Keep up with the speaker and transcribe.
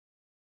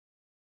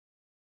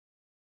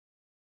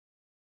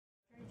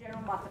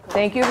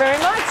Thank you very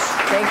much.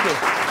 Thank you.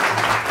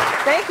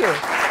 Thank you.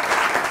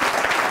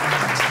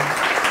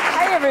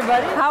 Hi,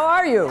 everybody. How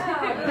are you?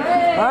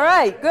 All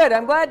right, good.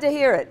 I'm glad to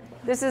hear it.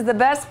 This is the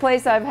best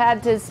place I've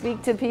had to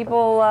speak to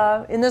people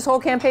in this whole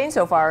campaign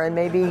so far, and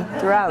maybe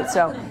throughout.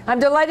 So I'm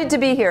delighted to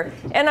be here.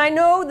 And I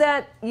know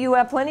that you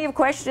have plenty of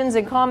questions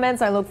and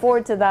comments. I look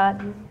forward to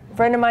that. A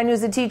friend of mine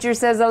who's a teacher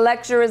says a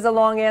lecture is a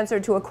long answer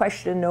to a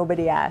question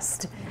nobody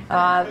asked.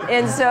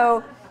 And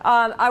so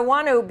I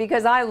want to,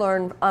 because I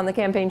learned on the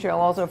campaign trail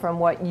also from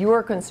what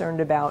you're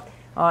concerned about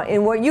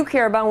and what you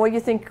care about and what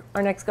you think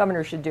our next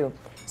governor should do.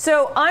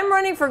 So I'm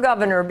running for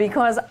governor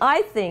because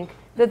I think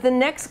that the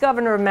next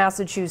governor of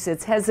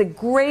Massachusetts has a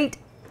great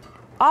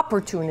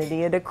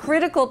opportunity at a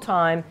critical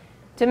time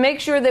to make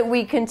sure that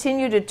we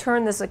continue to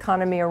turn this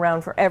economy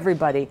around for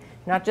everybody,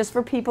 not just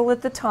for people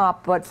at the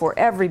top, but for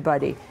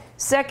everybody.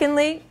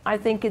 Secondly, I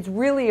think it's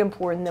really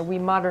important that we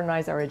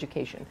modernize our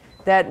education,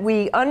 that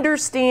we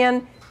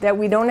understand that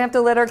we don't have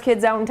to let our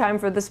kids out in time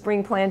for the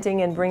spring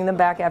planting and bring them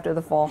back after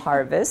the fall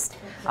harvest.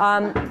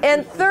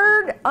 And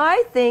third,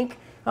 I think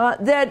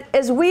that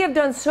as we have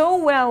done so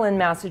well in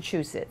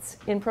Massachusetts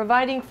in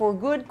providing for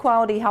good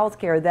quality health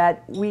care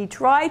that we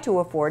try to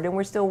afford, and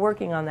we're still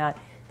working on that,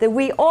 that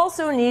we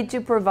also need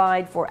to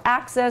provide for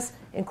access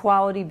and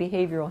quality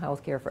behavioral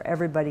health care for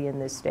everybody in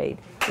this state.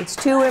 It's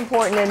too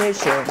important an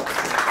issue.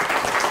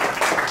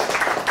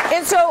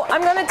 And so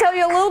I'm going to tell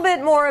you a little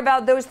bit more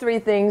about those three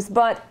things,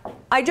 but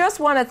I just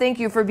want to thank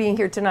you for being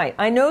here tonight.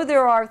 I know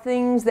there are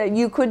things that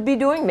you could be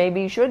doing,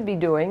 maybe you should be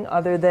doing,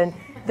 other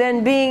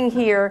than being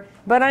here,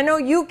 but I know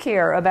you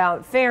care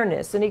about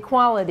fairness and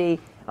equality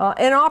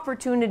and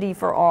opportunity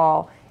for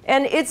all.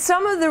 And it's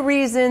some of the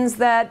reasons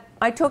that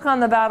I took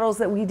on the battles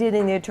that we did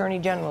in the Attorney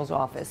General's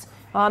office.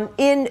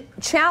 In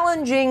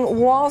challenging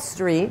Wall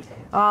Street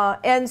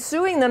and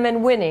suing them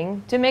and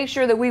winning to make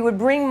sure that we would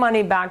bring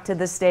money back to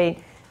the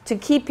state to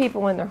keep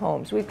people in their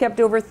homes. We've kept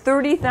over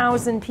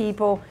 30,000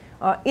 people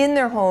in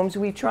their homes.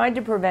 We've tried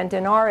to prevent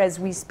and are, as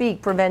we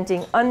speak,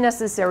 preventing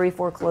unnecessary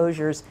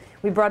foreclosures.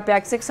 We brought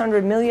back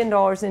 $600 million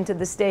into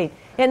the state.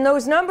 And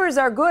those numbers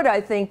are good,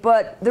 I think,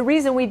 but the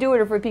reason we do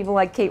it are for people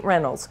like Kate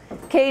Reynolds.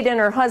 Kate and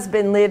her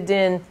husband lived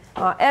in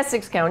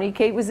Essex County.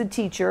 Kate was a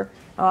teacher.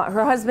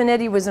 Her husband,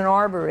 Eddie, was an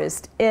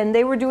arborist, and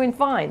they were doing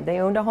fine. They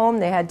owned a home.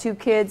 They had 2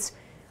 kids.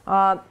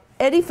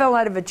 Eddie fell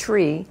out of a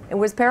tree and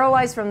was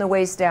paralyzed from the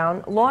waist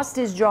down, lost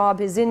his job,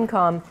 his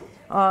income,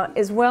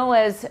 as well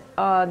as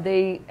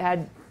they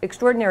had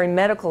extraordinary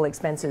medical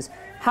expenses.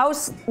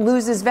 House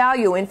loses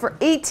value, and for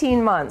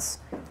 18 months,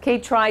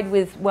 Kate tried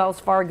with Wells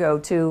Fargo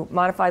to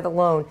modify the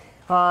loan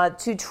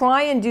to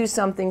try and do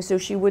something so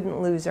she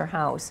wouldn't lose her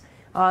house.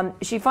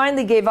 She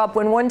finally gave up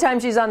when one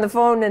time she's on the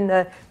phone and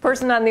the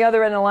person on the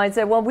other end of the line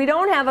said, well, we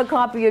don't have a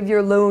copy of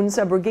your loan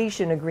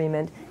subrogation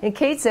agreement. And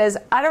Kate says,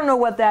 I don't know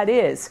what that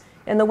is.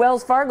 And the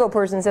Wells Fargo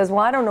person says,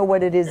 well, I don't know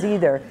what it is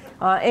either.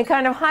 And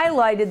kind of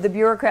highlighted the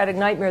bureaucratic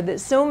nightmare that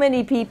so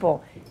many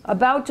people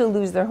about to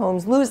lose their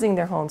homes, losing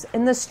their homes,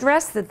 and the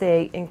stress that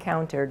they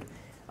encountered,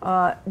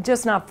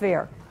 just not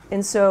fair.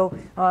 And so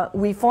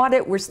we fought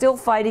it. We're still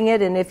fighting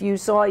it. And if you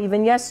saw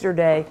even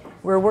yesterday,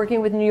 we're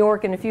working with New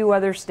York and a few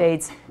other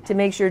states to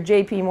make sure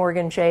JP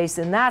Morgan Chase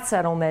and that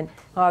settlement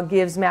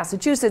gives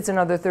Massachusetts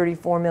another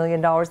 $34 million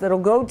that'll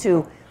go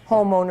to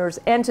homeowners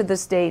and to the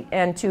state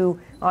and to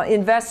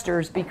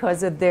investors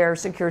because of their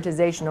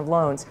securitization of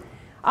loans.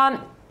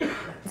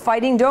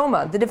 Fighting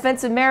DOMA, the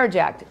Defense of Marriage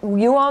Act.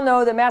 You all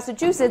know that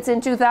Massachusetts in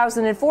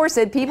 2004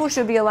 said people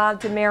should be allowed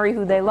to marry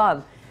who they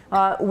love.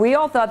 We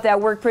all thought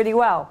that worked pretty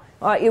well.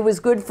 It was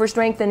good for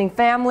strengthening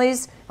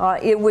families.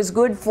 It was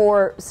good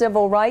for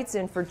civil rights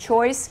and for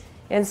choice.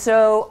 And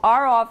so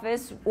our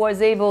office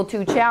was able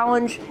to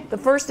challenge the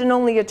first and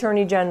only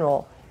Attorney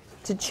General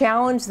to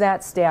challenge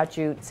that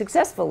statute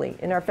successfully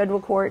in our federal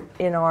court,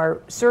 in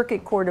our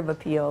Circuit Court of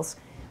Appeals.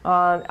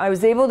 I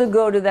was able to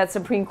go to that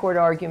Supreme Court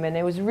argument.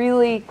 It was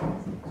really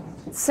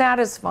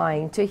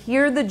satisfying to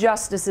hear the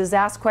justices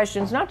ask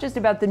questions, not just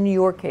about the New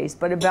York case,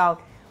 but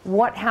about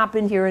what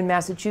happened here in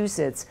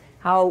Massachusetts,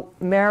 how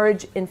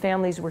marriage and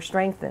families were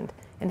strengthened,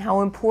 and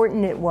how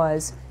important it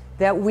was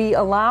that we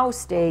allow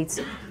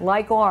states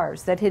like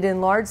ours that had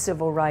enlarged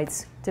civil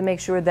rights to make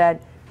sure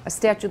that a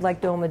statute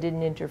like DOMA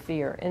didn't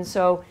interfere. And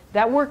so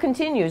that work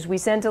continues. We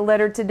sent a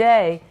letter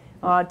today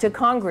to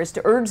Congress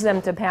to urge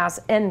them to pass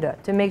ENDA,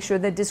 to make sure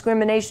that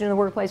discrimination in the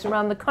workplace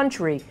around the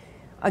country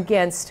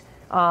against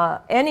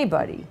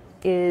anybody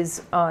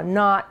is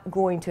not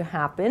going to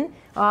happen.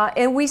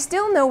 And we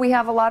still know we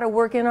have a lot of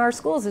work in our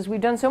schools, as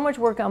we've done so much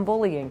work on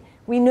bullying.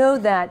 We know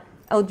that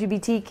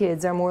LGBT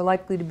kids are more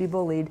likely to be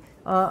bullied,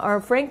 are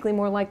frankly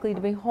more likely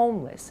to be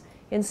homeless.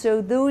 And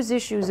so those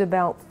issues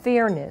about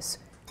fairness,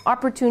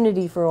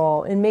 opportunity for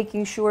all, and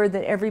making sure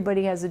that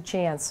everybody has a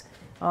chance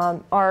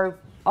are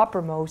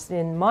uppermost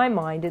in my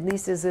mind, at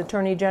least as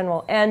Attorney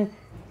General, and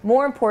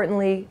more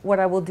importantly, what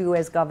I will do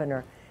as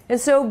governor. And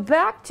so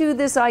back to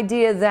this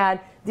idea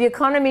that the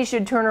economy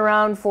should turn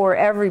around for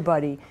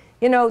everybody.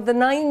 You know, the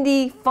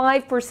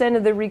 95%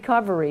 of the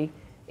recovery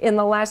in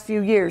the last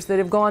few years that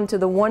have gone to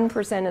the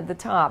 1% at the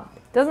top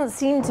doesn't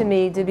seem to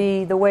me to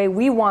be the way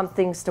we want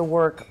things to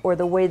work or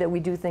the way that we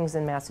do things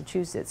in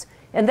Massachusetts.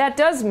 And that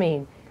does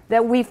mean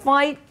that we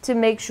fight to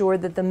make sure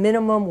that the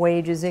minimum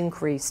wage is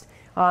increased.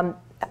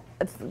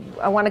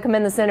 I want to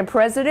commend the Senate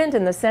President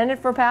and the Senate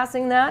for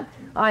passing that.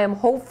 I am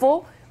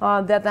hopeful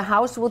that the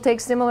House will take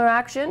similar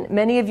action.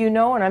 Many of you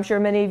know, and I'm sure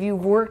many of you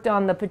have worked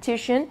on the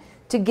petition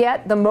to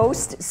get the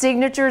most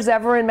signatures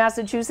ever in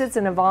Massachusetts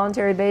on a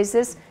voluntary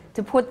basis,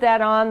 to put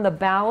that on the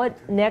ballot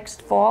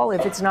next fall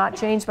if it's not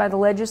changed by the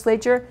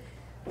legislature.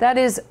 That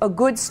is a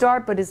good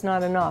start, but it's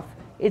not enough.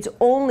 It's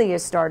only a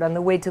start on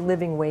the way to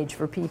living wage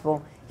for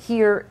people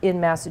here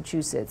in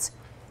Massachusetts.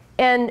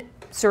 And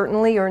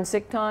certainly earned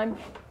sick time.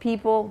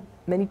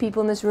 Many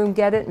people in this room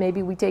get it.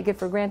 Maybe we take it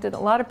for granted. A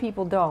lot of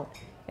people don't.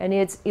 And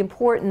it's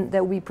important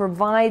that we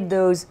provide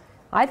those,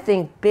 I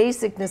think,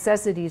 basic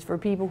necessities for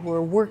people who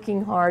are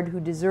working hard, who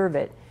deserve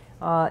it.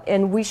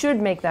 And we should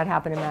make that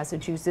happen in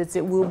Massachusetts.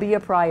 It will be a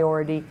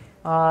priority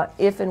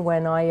if and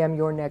when I am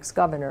your next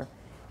governor.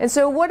 And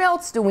so what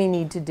else do we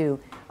need to do?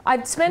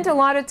 I've spent a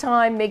lot of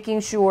time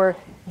making sure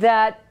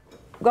that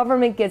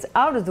government gets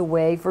out of the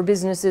way for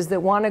businesses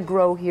that want to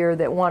grow here,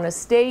 that want to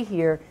stay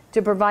here,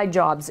 to provide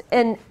jobs.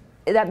 And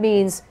that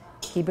means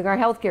keeping our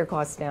healthcare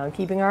costs down,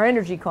 keeping our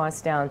energy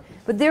costs down.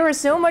 But there is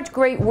so much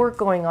great work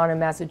going on in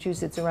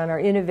Massachusetts around our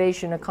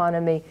innovation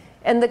economy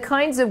and the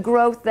kinds of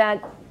growth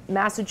that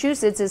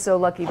Massachusetts is so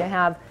lucky to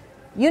have.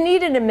 You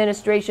need an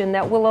administration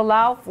that will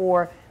allow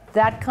for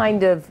that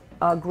kind of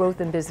growth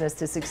in business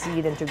to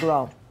succeed and to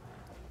grow.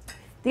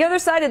 The other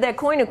side of that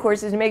coin, of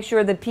course, is to make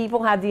sure that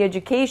people have the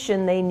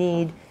education they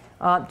need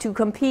to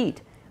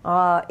compete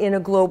in a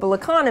global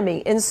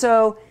economy. And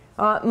so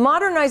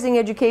modernizing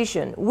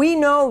education, we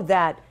know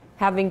that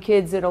having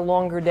kids at a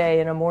longer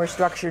day and a more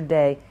structured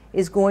day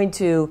is going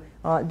to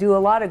do a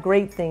lot of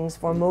great things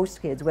for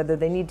most kids, whether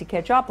they need to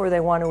catch up or they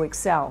want to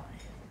excel.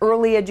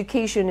 Early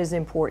education is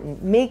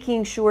important,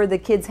 making sure that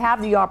kids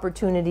have the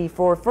opportunity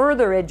for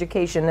further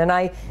education. And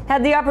I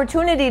had the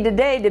opportunity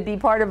today to be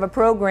part of a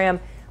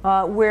program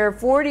where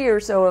 40 or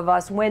so of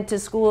us went to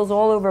schools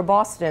all over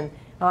Boston.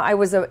 I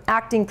was an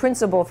acting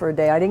principal for a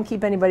day. I didn't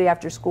keep anybody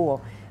after school.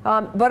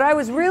 But I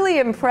was really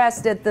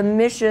impressed at the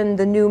mission,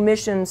 the new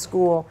mission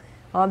school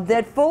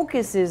that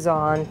focuses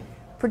on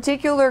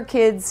particular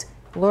kids'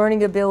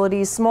 learning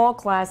abilities, small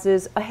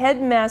classes, a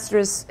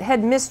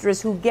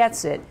headmistress who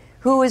gets it,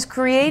 who has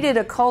created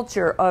a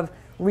culture of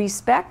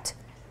respect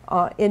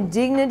and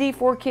dignity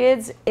for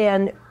kids.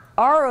 And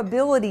our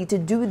ability to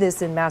do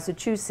this in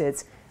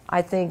Massachusetts,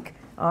 I think,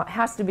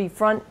 has to be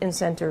front and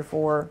center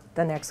for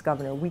the next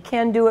governor. We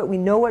can do it. We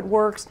know it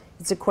works.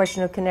 It's a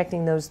question of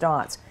connecting those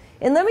dots.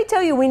 And let me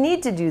tell you, we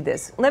need to do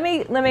this. Let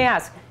me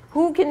ask,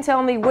 who can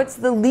tell me what's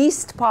the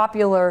least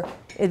popular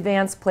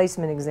advanced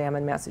placement exam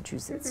in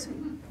Massachusetts?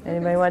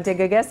 Anybody want to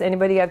take a guess?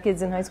 Anybody have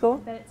kids in high school?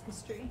 Bet it's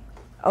history.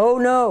 Oh,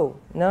 no.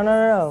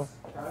 No.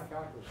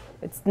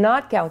 It's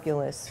not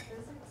calculus.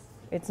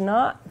 It's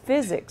not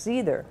physics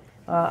either.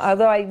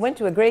 Although I went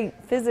to a great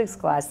physics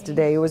class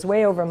today. It was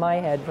way over my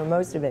head for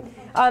most of it.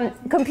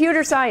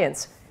 Computer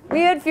science. We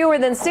had fewer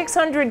than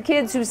 600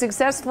 kids who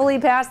successfully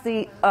passed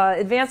the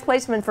advanced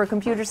placement for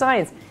computer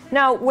science.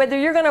 Now, whether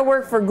you're going to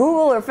work for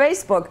Google or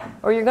Facebook,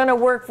 or you're going to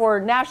work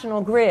for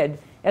National Grid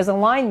as a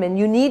lineman,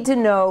 you need to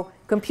know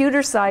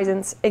computer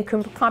science and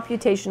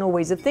computational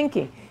ways of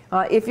thinking.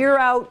 If you're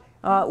out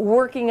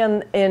working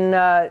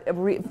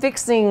in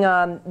fixing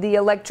the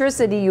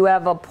electricity, you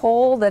have a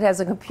pole that has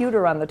a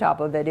computer on the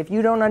top of it. If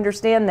you don't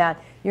understand that,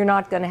 you're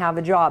not going to have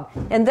a job.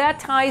 And that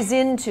ties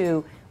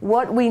into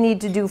what we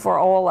need to do for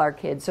all our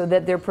kids so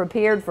that they're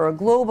prepared for a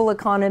global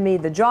economy,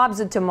 the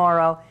jobs of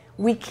tomorrow.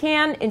 We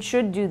can and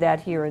should do that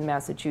here in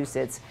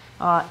Massachusetts.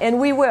 And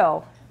we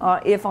will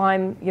if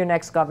I'm your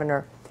next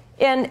governor.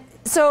 And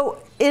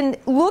so in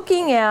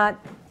looking at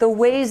the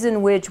ways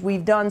in which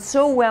we've done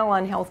so well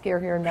on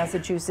healthcare here in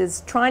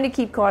Massachusetts, trying to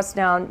keep costs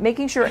down,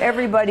 making sure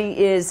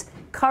everybody is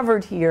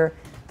covered here,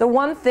 the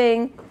one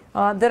thing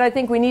that I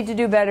think we need to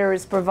do better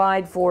is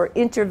provide for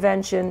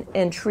intervention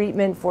and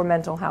treatment for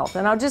mental health.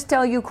 And I'll just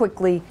tell you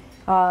quickly,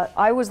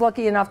 I was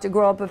lucky enough to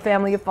grow up a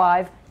family of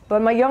 5,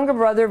 but my younger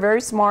brother, very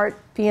smart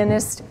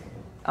pianist,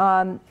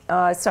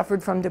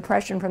 suffered from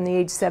depression from the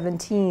age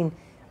 17.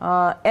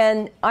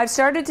 And I've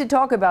started to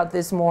talk about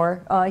this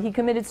more. He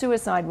committed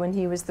suicide when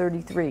he was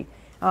 33.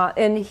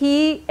 And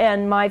he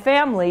and my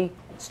family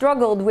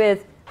struggled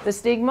with the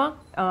stigma.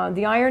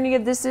 The irony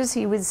of this is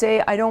he would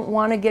say, I don't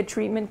want to get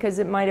treatment because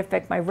it might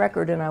affect my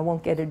record and I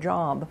won't get a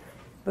job.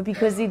 But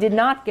because he did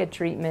not get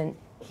treatment,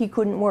 he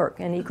couldn't work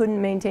and he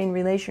couldn't maintain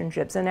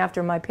relationships. And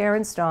after my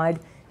parents died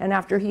and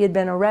after he had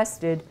been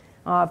arrested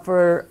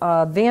for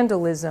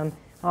vandalism,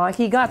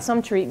 he got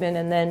some treatment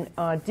and then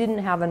didn't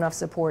have enough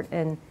support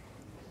and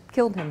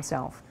killed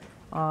himself.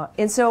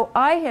 And so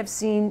I have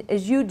seen,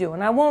 as you do,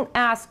 and I won't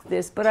ask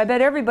this, but I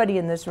bet everybody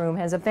in this room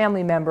has a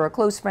family member, a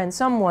close friend,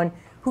 someone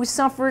who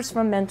suffers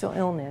from mental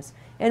illness.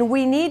 And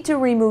we need to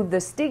remove the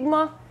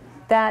stigma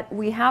that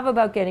we have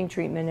about getting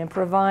treatment and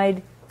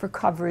provide for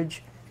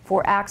coverage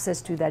for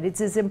access to that.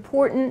 It's as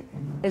important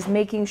as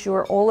making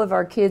sure all of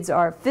our kids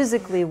are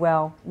physically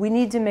well. We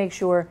need to make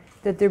sure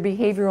that their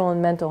behavioral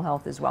and mental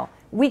health is well.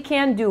 We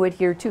can do it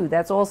here too.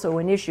 That's also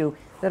an issue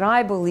that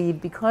I believe,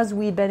 because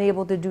we've been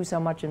able to do so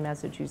much in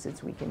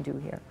Massachusetts, we can do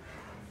here.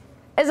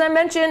 As I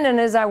mentioned, and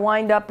as I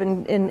wind up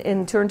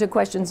and turn to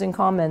questions and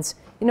comments,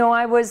 you know,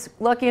 I was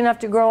lucky enough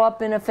to grow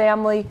up in a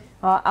family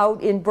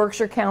out in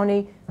Berkshire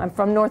County. I'm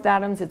from North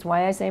Adams. It's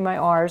why I say my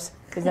R's,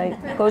 because I'm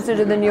closer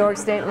to the New York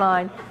state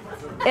line.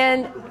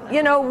 And,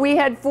 you know, we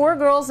had 4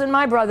 girls and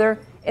my brother,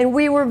 and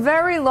we were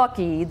very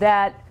lucky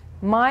that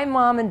my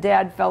mom and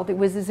dad felt it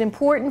was as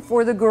important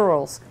for the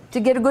girls to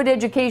get a good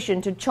education,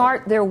 to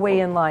chart their way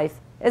in life,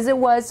 as it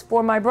was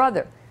for my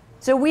brother.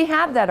 So we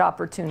had that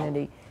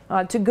opportunity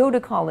to go to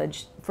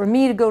college, for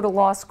me to go to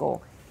law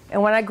school.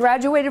 And when I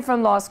graduated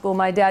from law school,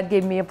 my dad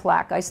gave me a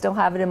plaque. I still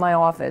have it in my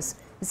office.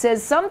 It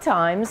says,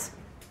 sometimes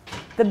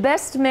the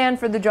best man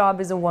for the job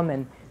is a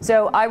woman.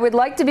 So I would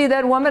like to be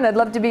that woman. I'd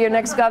love to be your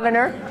next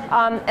governor.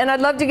 And I'd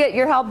love to get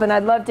your help, and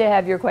I'd love to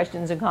have your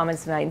questions and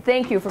comments tonight. And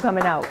thank you for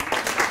coming out.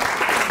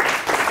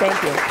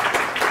 Thank you.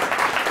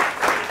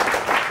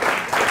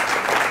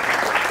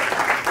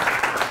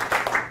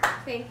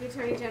 Thank you,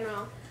 Attorney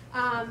General.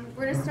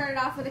 We're going to start it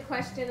off with a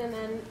question and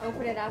then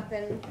open it up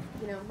in,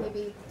 you know,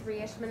 maybe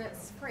 3-ish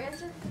minutes for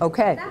answer.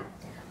 Okay.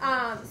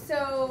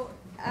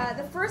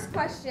 The first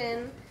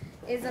question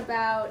is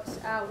about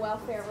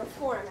welfare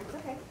reform. That's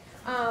okay.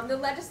 The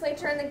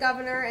legislature and the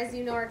governor, as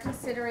you know, are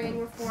considering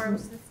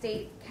reforms to the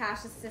state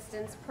cash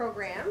assistance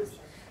programs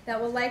that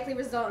will likely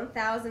result in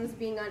thousands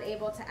being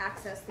unable to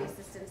access the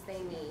assistance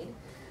they need.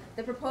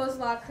 The proposed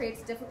law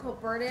creates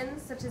difficult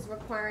burdens, such as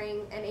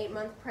requiring an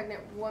 8-month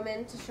pregnant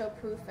woman to show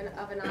proof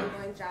of an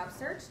ongoing job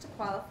search to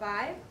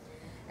qualify.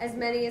 As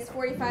many as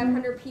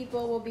 4,500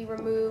 people will be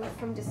removed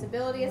from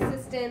disability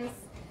assistance,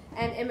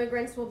 and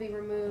immigrants will be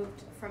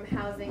removed from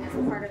housing as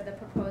part of the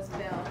proposed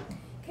bill.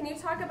 Can you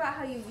talk about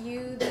how you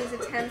view these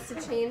attempts to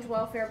change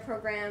welfare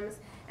programs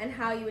and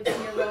how you would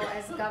see your role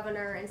as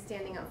governor in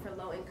standing up for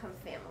low-income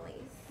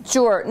families?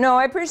 Sure. No,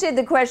 I appreciate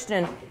the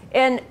question.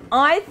 And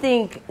I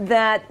think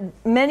that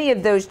many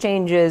of those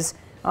changes,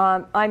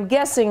 I'm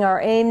guessing,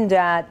 are aimed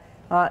at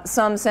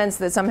some sense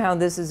that somehow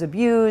this is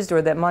abused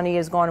or that money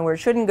has gone where it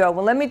shouldn't go.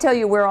 Well, let me tell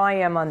you where I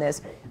am on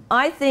this.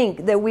 I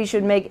think that we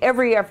should make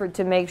every effort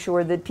to make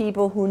sure that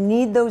people who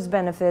need those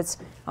benefits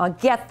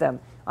get them.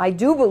 I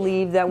do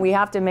believe that we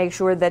have to make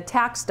sure that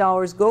tax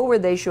dollars go where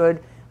they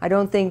should. I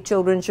don't think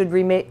children should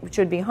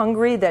be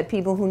hungry, that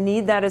people who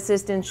need that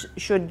assistance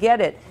should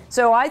get it.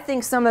 So I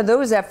think some of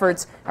those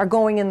efforts are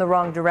going in the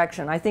wrong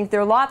direction. I think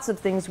there are lots of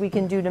things we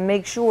can do to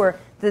make sure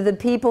that the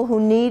people who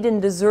need and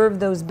deserve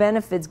those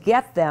benefits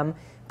get them,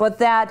 but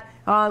that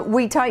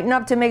we tighten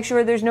up to make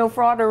sure there's no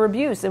fraud or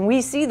abuse. And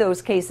we see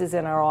those cases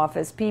in our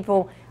office,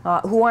 people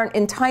who aren't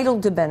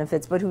entitled to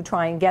benefits but who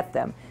try and get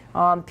them,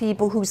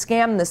 people who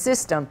scam the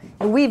system.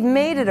 And we've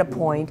made it a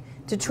point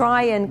to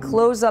try and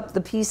close up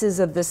the pieces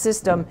of the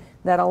system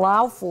that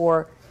allow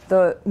for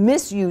the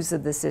misuse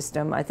of the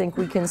system. I think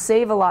we can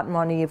save a lot of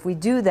money if we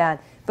do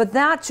that, but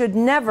that should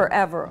never,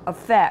 ever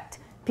affect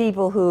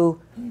people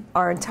who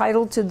are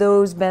entitled to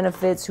those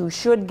benefits, who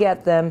should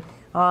get them.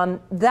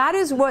 That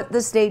is what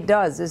the state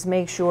does, is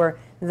make sure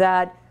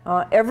that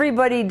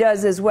everybody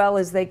does as well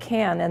as they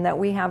can, and that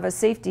we have a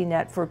safety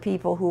net for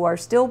people who are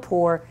still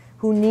poor,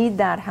 who need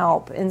that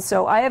help. And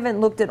so I haven't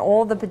looked at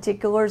all the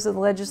particulars of the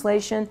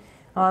legislation,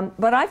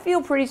 but I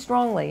feel pretty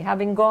strongly,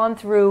 having gone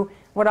through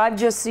what I've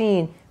just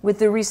seen with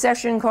the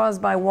recession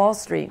caused by Wall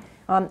Street,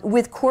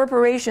 with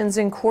corporations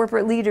and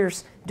corporate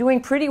leaders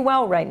doing pretty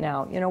well right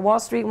now. You know, Wall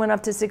Street went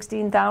up to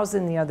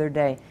 16,000 the other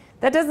day.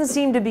 That doesn't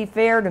seem to be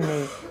fair to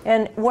me.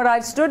 And what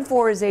I've stood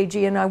for as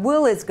AG, and I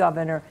will as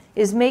governor,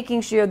 is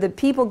making sure that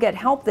people get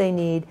help they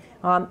need,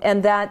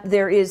 and that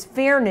there is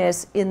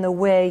fairness in the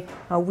way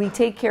we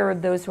take care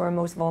of those who are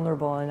most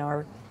vulnerable in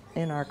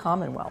our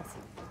Commonwealth.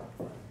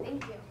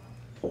 Thank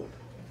you.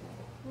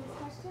 Next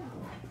question.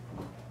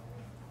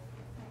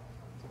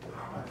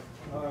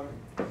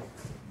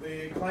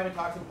 The climate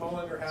talks in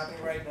Poland are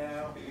happening right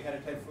now. We had a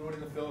typhoon in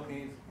the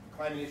Philippines.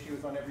 Climate issue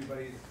is on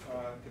everybody's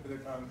tip of their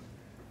tongue.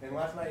 And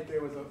last night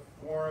there was a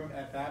forum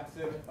at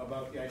BAPSIB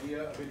about the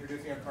idea of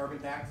introducing a carbon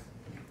tax.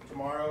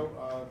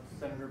 Tomorrow,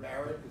 Senator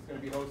Barrett is going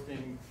to be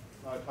hosting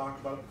talk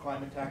about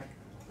climate tax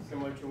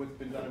similar to what's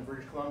been done in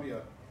British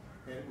Columbia.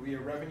 It would be a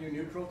revenue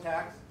neutral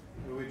tax.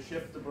 It would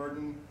shift the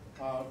burden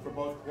for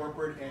both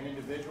corporate and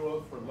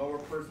individuals for lower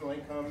personal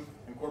income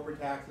and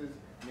corporate taxes,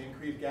 and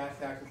increased gas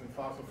taxes and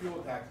fossil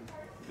fuel taxes.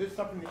 Is this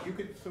something that you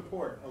could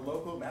support, a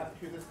local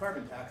Massachusetts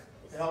carbon tax,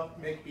 to help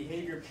make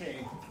behavior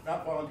change,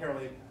 not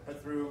voluntarily,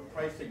 but through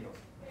price signals?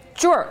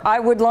 Sure, I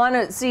would want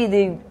to see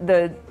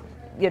the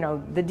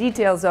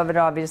details of it,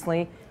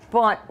 obviously.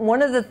 But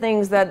one of the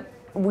things that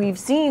we've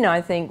seen, I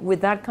think,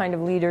 with that kind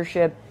of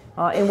leadership,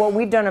 and what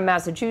we've done in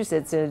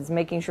Massachusetts is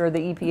making sure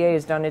the EPA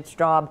has done its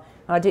job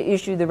to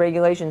issue the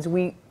regulations.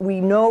 We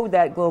know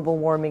that global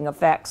warming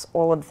affects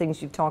all of the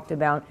things you've talked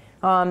about.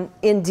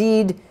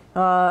 Indeed,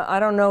 I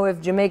don't know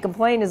if Jamaica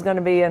Plain is going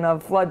to be in a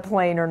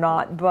floodplain or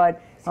not,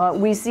 but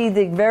we see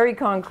the very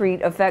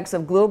concrete effects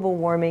of global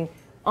warming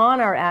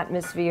on our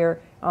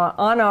atmosphere,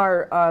 on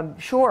our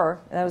shore.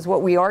 That was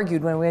what we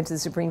argued when we went to the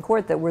Supreme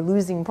Court, that we're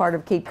losing part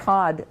of Cape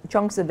Cod,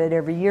 chunks of it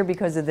every year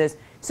because of this.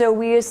 So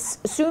we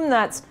assume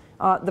that's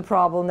the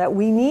problem, that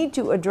we need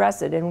to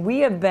address it. And we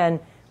have been,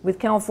 with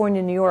California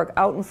and New York,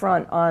 out in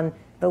front on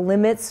the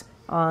limits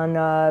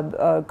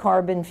on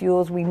carbon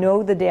fuels. We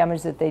know the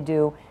damage that they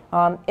do.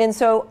 And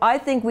so I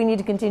think we need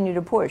to continue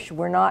to push.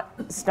 We're not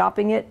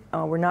stopping it.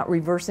 We're not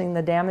reversing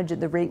the damage at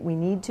the rate we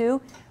need to.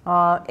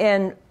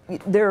 And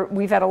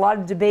we've had a lot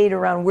of debate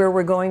around where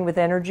we're going with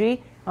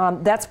energy.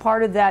 That's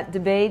part of that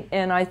debate,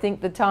 and I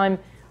think the time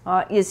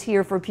is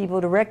here for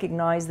people to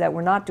recognize that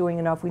we're not doing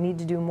enough. We need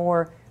to do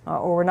more,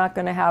 or we're not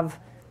going to have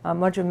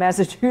much of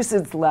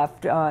Massachusetts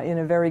left in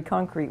a very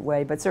concrete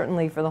way, but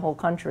certainly for the whole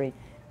country.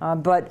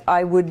 But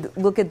I would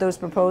look at those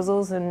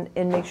proposals and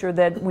make sure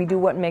that we do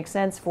what makes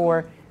sense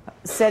for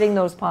setting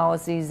those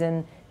policies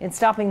and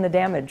stopping the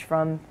damage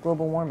from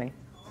global warming.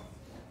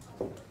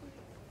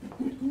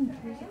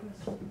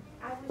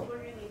 I was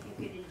wondering if you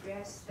could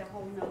address the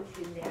whole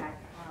notion that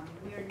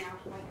we are now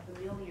quite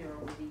familiar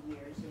over the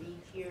years, and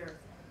each year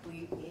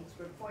it's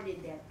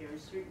reported that there are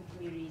certain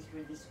communities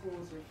where the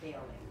schools are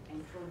failing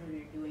and children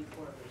are doing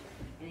poorly.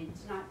 And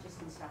it's not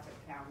just in Suffolk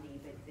County,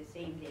 but the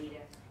same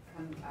data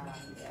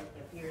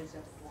appears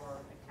for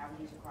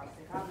counties across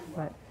the Commonwealth.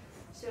 Right.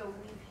 So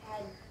we've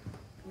had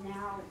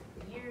now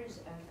years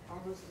of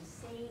almost the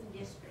same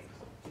district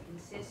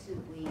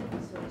consistently,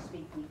 so to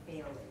speak, be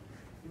failing.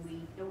 And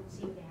we don't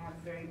seem to have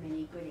very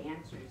many good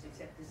answers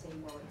except to say,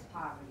 well, it's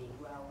poverty,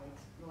 well,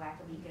 it's lack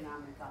of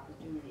economic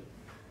opportunity.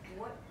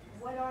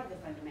 What are the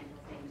fundamental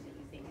things that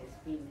you think as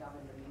being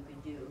governor you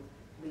could do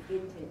to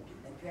begin to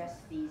address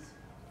these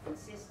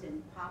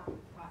consistent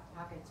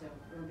pockets of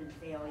urban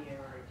failure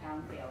or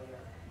town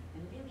failure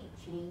and really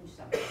change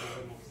something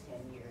in the next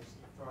 10 years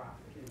for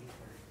opportunity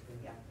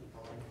for young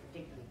people and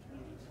particularly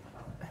communities of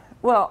color?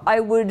 Well, I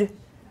would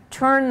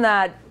turn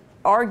that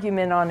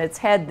argument on its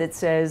head that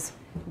says,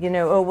 you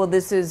know, oh, well,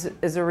 this is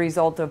as a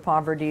result of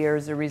poverty or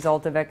as a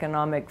result of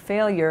economic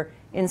failure,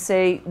 and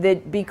say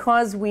that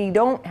because we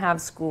don't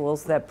have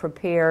schools that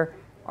prepare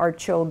our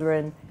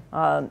children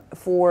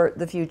for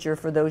the future,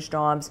 for those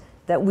jobs,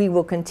 that we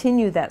will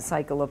continue that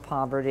cycle of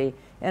poverty.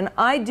 And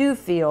I do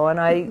feel,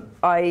 and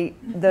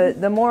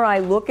the more I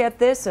look at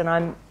this, and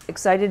I'm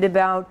excited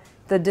about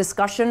the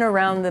discussion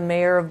around the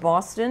mayor of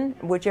Boston,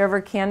 whichever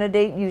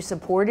candidate you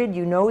supported,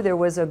 you know there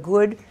was a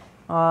good,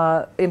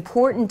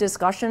 important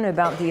discussion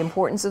about the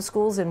importance of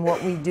schools and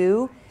what we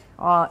do.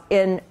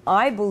 And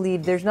I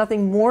believe there's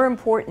nothing more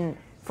important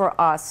for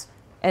us,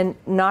 and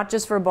not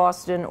just for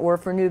Boston or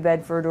for New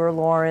Bedford or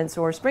Lawrence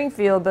or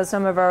Springfield, but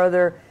some of our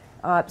other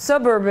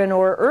suburban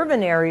or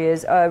urban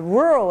areas,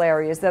 rural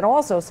areas that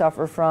also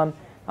suffer from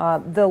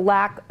the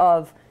lack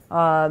of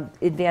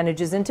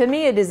advantages. And to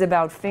me, it is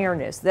about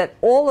fairness, that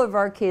all of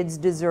our kids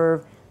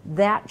deserve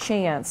that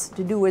chance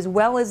to do as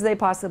well as they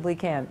possibly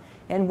can.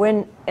 And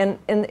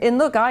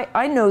look,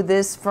 I know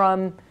this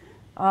from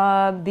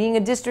being a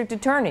district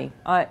attorney.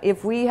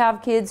 If we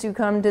have kids who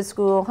come to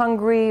school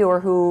hungry or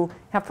who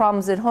have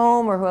problems at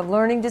home or who have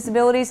learning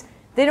disabilities,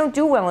 they don't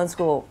do well in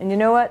school. And you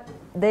know what?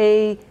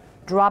 They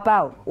drop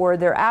out or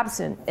they're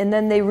absent, and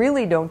then they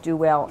really don't do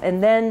well.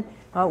 And then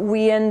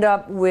we end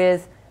up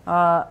with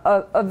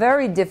a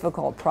very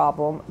difficult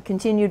problem,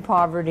 continued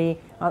poverty,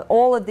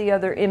 all of the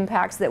other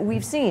impacts that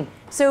we've seen.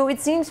 So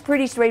it seems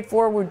pretty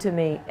straightforward to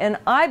me. And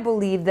I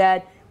believe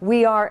that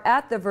we are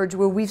at the verge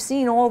where we've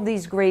seen all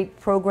these great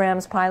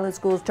programs, pilot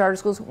schools, charter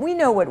schools. We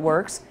know what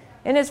works.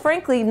 And it's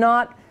frankly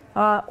not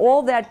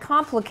all that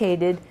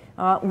complicated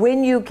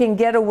when you can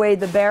get away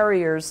the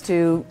barriers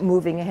to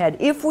moving ahead.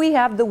 If we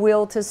have the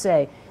will to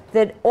say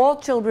that all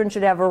children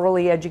should have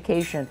early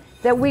education,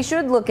 that we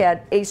should look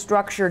at a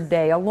structured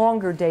day, a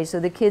longer day, so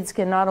the kids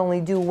can not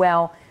only do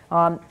well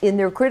in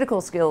their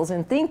critical skills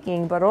in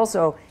thinking, but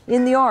also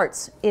in the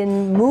arts,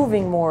 in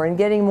moving more and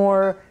getting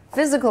more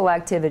physical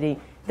activity,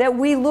 that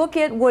we look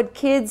at what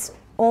kids'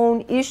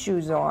 own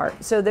issues are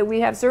so that we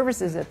have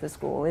services at the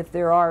school, if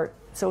there are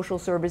social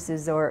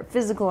services or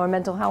physical or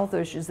mental health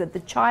issues that the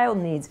child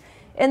needs,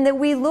 and that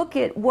we look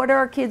at what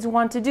our kids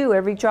want to do.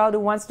 Every child who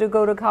wants to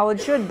go to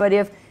college should, but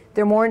if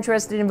they're more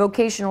interested in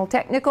vocational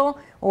technical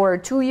or a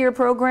 2-year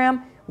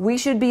program, we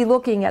should be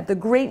looking at the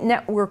great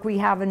network we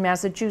have in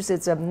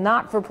Massachusetts of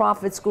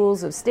not-for-profit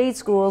schools, of state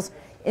schools,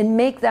 and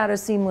make that a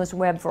seamless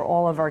web for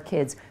all of our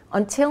kids.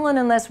 Until and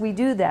unless we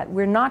do that,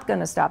 we're not going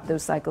to stop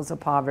those cycles of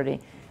poverty.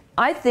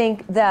 I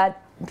think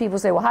that people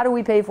say, well, how do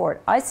we pay for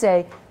it? I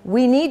say,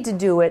 we need to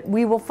do it.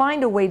 We will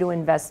find a way to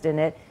invest in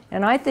it.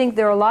 And I think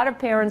there are a lot of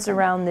parents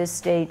around this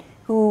state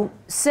who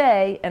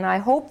say, and I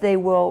hope they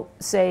will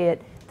say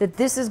it, that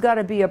this has got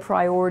to be a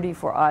priority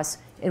for us,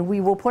 and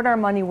we will put our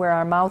money where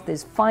our mouth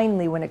is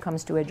finally when it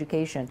comes to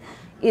education.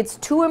 It's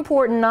too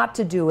important not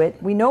to do it.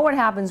 We know what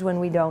happens when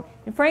we don't.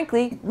 And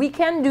frankly, we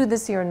can do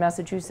this here in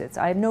Massachusetts.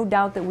 I have no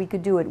doubt that we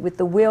could do it with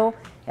the will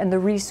and the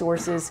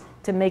resources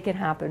to make it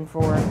happen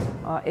for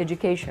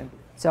education.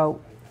 So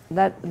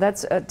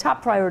that's a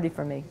top priority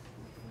for me.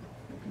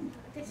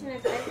 I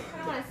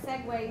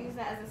kind of want to use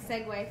that as a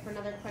segue for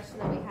another question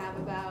that we have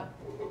about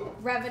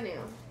revenue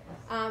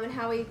and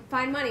how we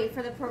find money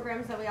for the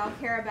programs that we all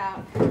care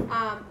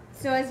about.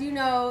 So as you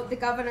know,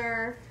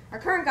 our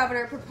current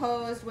governor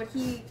proposed what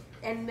he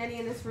and many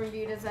in this room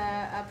viewed as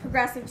a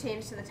progressive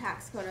change to the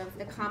tax code of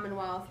the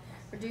Commonwealth,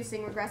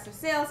 reducing regressive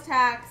sales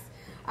tax,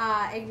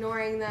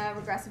 ignoring the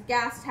regressive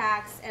gas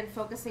tax, and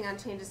focusing on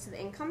changes to the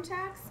income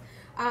tax.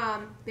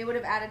 They would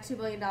have added $2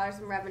 billion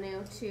in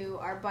revenue to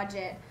our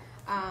budget.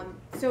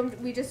 So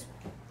we just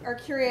are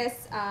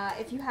curious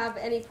if you have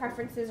any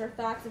preferences or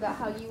thoughts about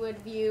how you would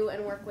view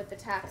and work with the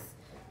tax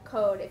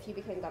code if you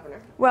became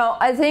governor. Well,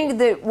 I think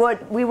that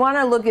what we want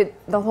to look at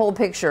the whole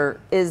picture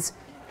is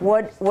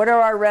what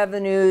are our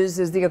revenues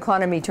as the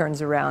economy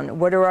turns around?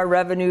 What are our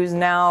revenues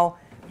now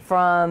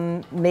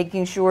from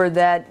making sure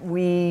that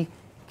we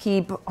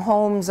keep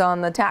homes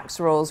on the tax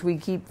rolls, we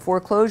keep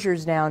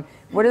foreclosures down?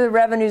 What are the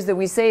revenues that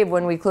we save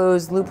when we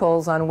close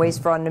loopholes on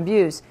waste, fraud, and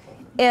abuse?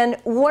 And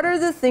what are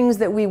the things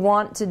that we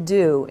want to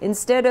do?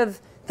 Instead of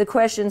the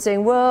question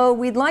saying, well,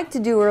 we'd like to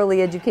do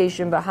early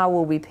education, but how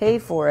will we pay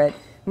for it?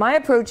 My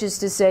approach is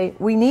to say,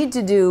 we need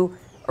to do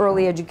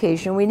early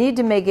education, we need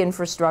to make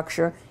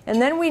infrastructure,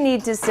 and then we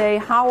need to say,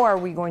 how are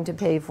we going to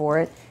pay for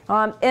it?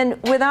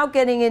 And without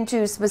getting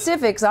into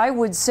specifics, I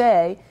would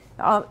say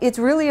it's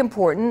really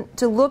important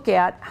to look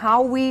at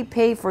how we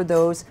pay for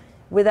those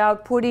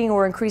without putting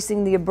or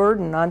increasing the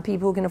burden on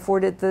people who can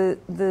afford it the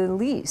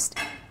least.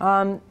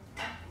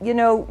 You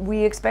know,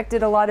 we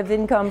expected a lot of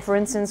income, for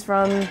instance,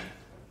 from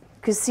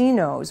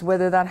casinos.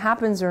 Whether that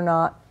happens or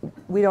not,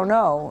 we don't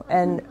know.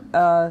 And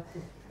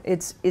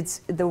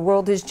the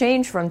world has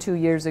changed from 2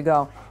 years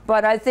ago.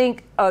 But I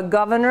think a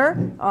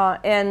governor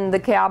and the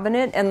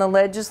cabinet and the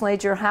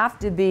legislature have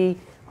to be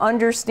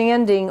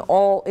understanding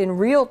all in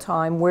real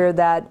time where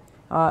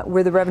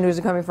the revenues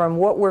are coming from,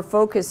 what we're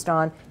focused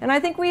on. And I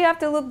think we have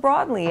to look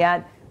broadly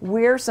at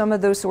where some of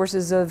those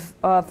sources of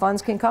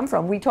funds can come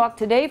from. We talked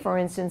today, for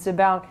instance,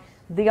 about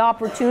the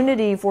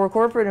opportunity for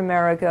corporate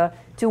America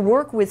to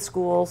work with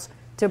schools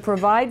to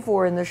provide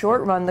for, in the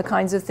short run, the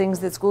kinds of things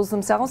that schools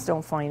themselves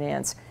don't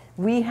finance.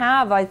 We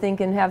have, I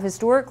think, and have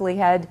historically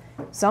had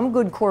some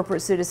good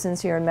corporate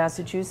citizens here in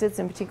Massachusetts,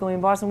 and particularly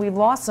in Boston. We've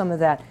lost some of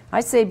that. I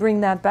say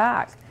bring that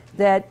back,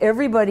 that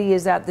everybody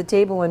is at the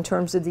table in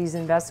terms of these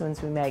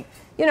investments we make.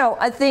 You know,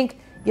 I think,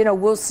 you know,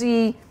 we'll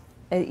see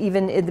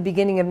even at the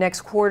beginning of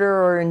next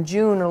quarter or in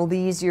June, it'll be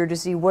easier to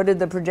see what are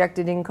the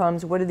projected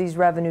incomes, what do these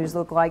revenues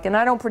look like. And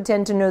I don't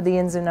pretend to know the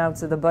ins and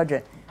outs of the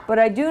budget. But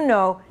I do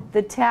know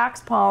the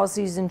tax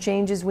policies and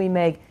changes we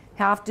make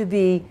have to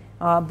be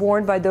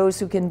borne by those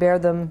who can bear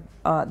them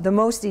the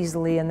most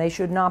easily, and they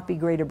should not be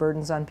greater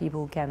burdens on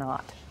people who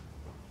cannot.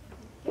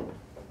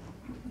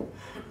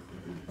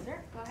 Sir,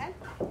 go ahead.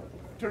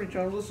 Attorney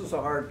General, this is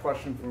a hard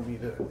question for me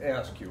to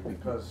ask you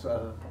because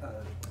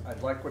I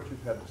like what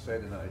you've had to say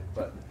tonight,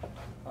 but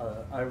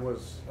I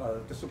was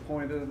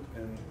disappointed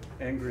and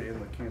angry in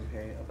the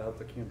campaign about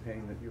the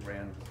campaign that you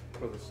ran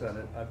for the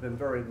Senate. I've been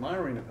very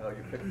admiring of how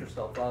you picked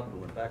yourself up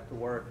and went back to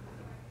work.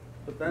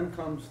 But then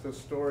comes the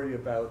story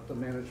about the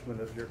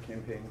management of your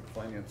campaign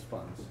finance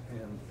funds,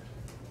 and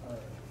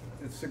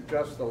it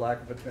suggests a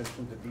lack of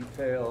attention to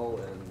detail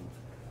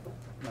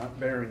and not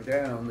bearing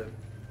down that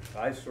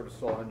I sort of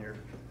saw in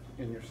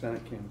your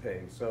Senate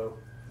campaign. So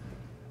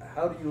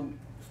how do you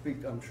speak,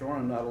 I'm sure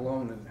I'm not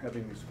alone in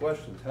having these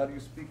questions, how do you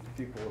speak to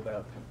people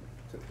about,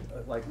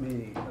 like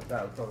me,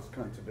 about those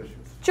kinds of issues?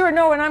 Sure,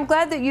 no, and I'm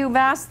glad that you've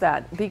asked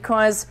that,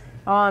 because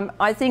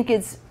I think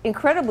it's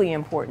incredibly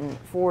important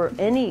for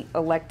any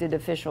elected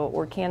official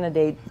or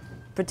candidate,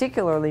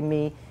 particularly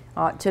me,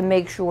 to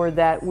make sure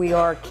that we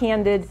are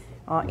candid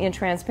and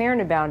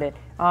transparent about it.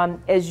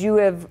 As you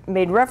have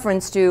made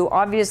reference to,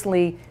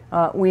 obviously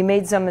we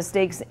made some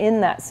mistakes in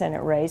that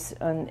Senate race,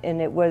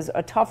 and it was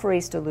a tough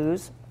race to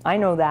lose. I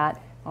know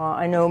that.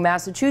 I know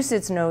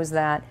Massachusetts knows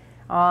that.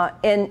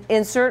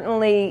 And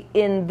certainly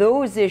in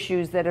those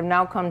issues that have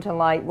now come to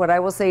light, what I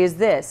will say is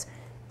this.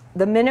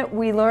 The minute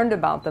we learned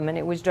about them, and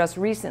it was just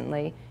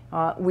recently,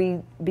 we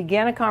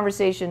began a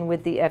conversation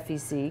with the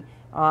FEC.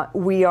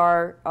 We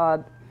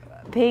are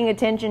paying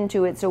attention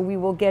to it, so we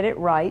will get it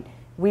right.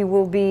 We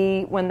will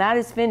be, when that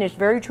is finished,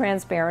 very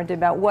transparent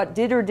about what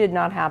did or did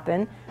not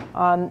happen.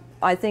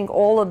 I think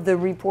all of the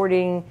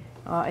reporting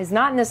has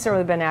not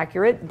necessarily been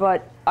accurate,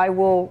 but I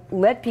will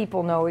let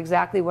people know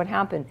exactly what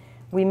happened.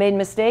 We made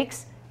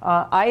mistakes.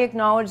 I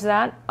acknowledge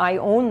that. I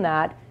own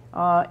that.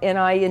 And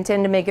I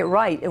intend to make it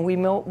right, and we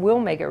will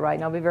make it right,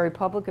 and I'll be very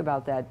public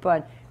about that.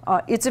 But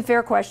it's a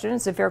fair question.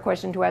 It's a fair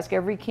question to ask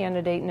every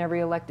candidate and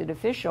every elected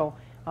official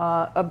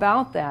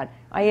about that.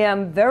 I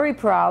am very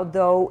proud,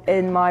 though,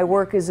 in my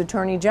work as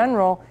Attorney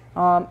General,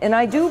 and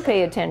I do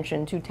pay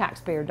attention to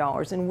taxpayer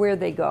dollars and where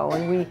they go,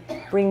 and we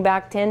bring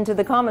back 10 to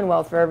the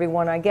Commonwealth for every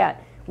one I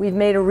get. We've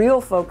made a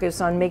real focus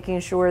on making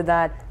sure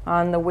that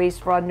on the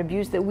waste, fraud, and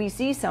abuse that we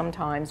see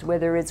sometimes,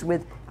 whether it's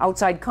with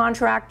outside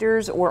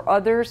contractors or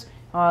others,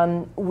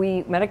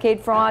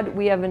 Medicaid fraud,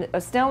 we have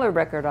a stellar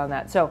record on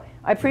that. So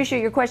I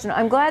appreciate your question.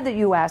 I'm glad that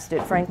you asked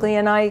it, frankly,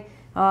 and I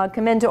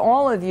commend to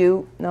all of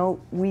you. No,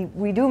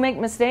 we do make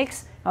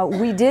mistakes.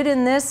 We did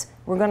in this.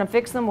 We're going to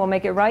fix them. We'll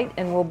make it right,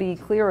 and we'll be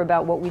clear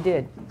about what we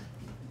did.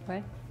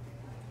 Okay?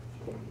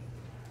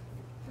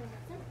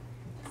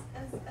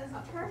 As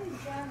Attorney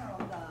General,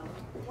 though,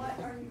 what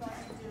are you going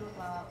to do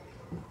about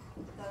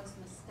those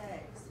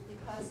mistakes?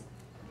 Because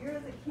you're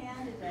the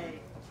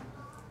candidate,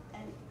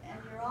 and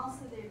you're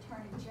also the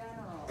Attorney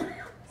General.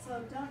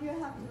 So don't you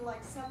have to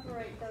like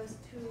separate those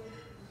two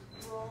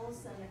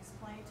roles and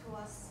explain to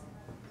us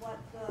what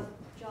the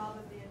job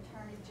of the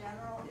Attorney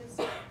General is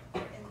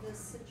in this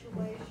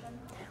situation?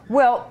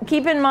 Well,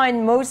 keep in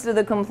mind most of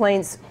the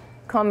complaints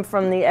come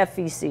from the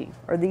FEC,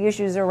 or the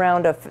issues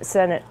around a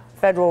Senate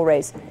federal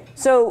race.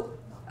 So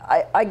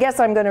I guess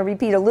I'm going to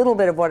repeat a little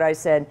bit of what I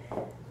said.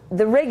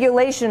 The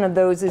regulation of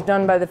those is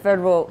done by the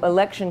Federal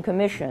Election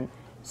Commission.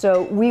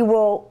 So we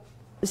will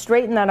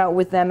straighten that out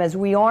with them, as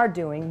we are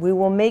doing. We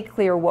will make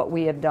clear what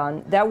we have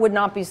done. That would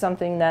not be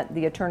something that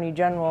the Attorney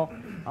General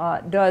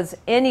does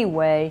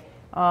anyway.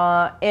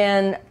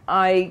 And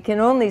I can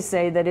only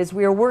say that as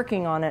we are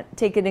working on it,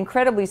 take it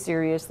incredibly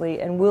seriously,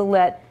 and we'll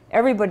let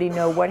everybody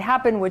know what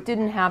happened, what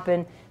didn't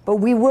happen, but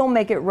we will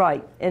make it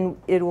right, and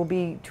it will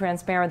be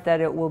transparent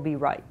that it will be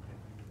right.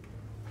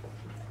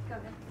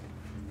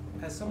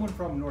 As someone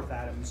from North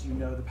Adams, you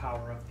know the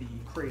power of the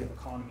creative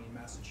economy in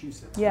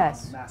Massachusetts.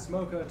 Yes. From Mass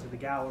MoCA to the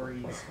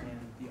galleries and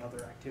the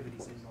other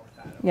activities in North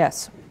Adams.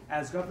 Yes.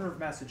 As governor of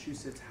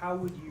Massachusetts, how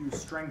would you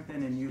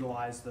strengthen and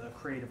utilize the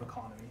creative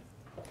economy?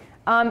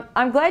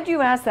 I'm glad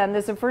you asked that, and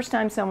this is the first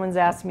time someone's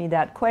asked me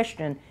that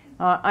question.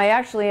 I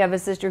actually have a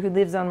sister who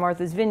lives on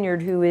Martha's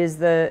Vineyard, who is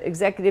the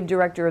executive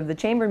director of the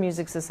Chamber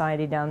Music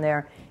Society down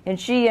there, and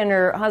she and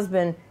her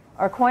husband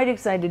are quite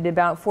excited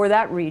about, for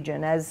that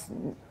region, as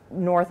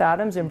North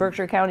Adams and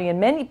Berkshire County and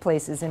many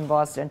places in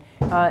Boston,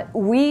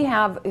 we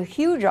have a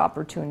huge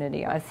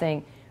opportunity, I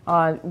think,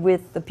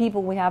 with the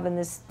people we have in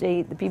this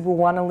state, the people who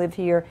want to live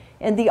here,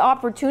 and the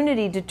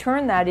opportunity to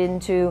turn that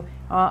into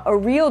a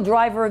real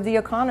driver of the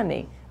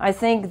economy. I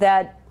think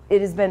that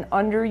it has been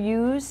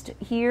underused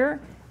here.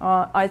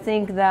 I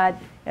think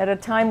that at a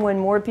time when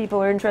more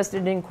people are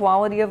interested in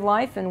quality of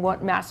life and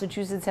what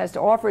Massachusetts has to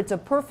offer, it's a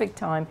perfect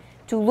time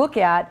to look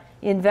at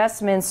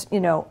investments,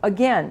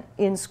 again,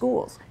 in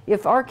schools.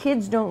 If our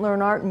kids don't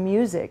learn art and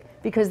music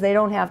because they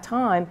don't have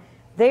time,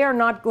 they are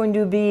not going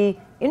to be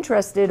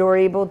interested or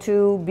able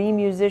to be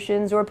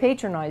musicians or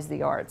patronize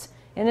the arts.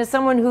 And as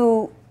someone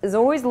who has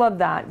always loved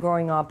that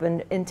growing up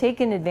and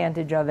taken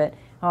advantage of it,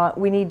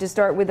 we need to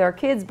start with our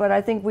kids, but I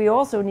think we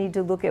also need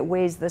to look at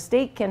ways the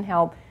state can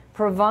help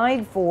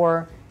provide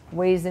for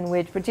ways in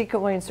which,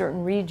 particularly in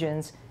certain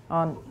regions,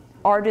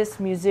 artists,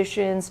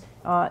 musicians,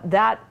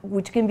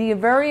 which can be a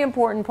very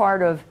important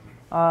part of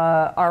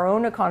our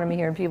own economy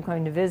here and people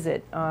coming to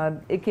visit.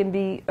 It can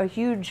be a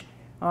huge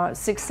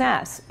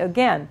success.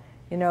 Again,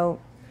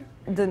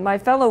 my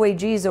fellow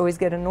AGs always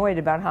get annoyed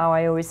about how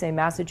I always say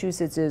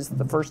Massachusetts is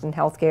the first in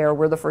healthcare,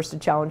 we're the first to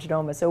challenge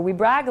DOMA. So we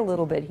brag a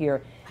little bit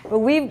here. But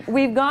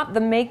we've got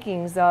the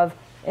makings of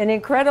an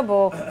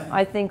incredible,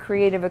 I think,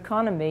 creative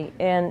economy.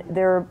 And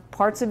there are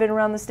parts of it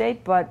around the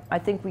state, but I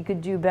think we could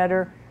do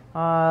better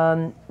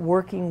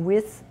working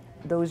with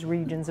those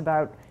regions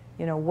about,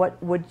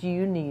 what do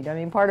you need? I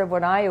mean, part of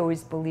what I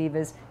always believe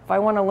is if I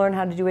want to learn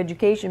how to do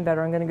education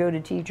better, I'm going to go to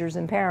teachers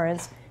and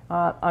parents.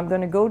 I'm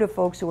going to go to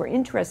folks who are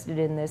interested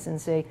in this and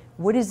say,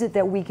 what is it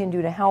that we can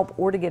do to help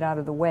or to get out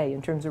of the way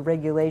in terms of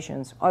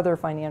regulations, other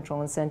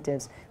financial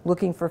incentives,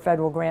 looking for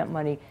federal grant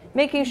money,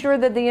 making sure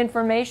that the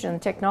information,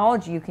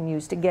 technology you can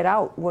use to get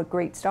out what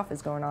great stuff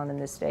is going on in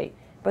this state.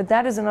 But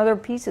that is another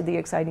piece of the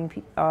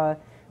exciting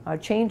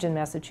change in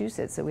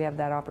Massachusetts, that we have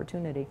that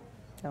opportunity.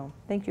 So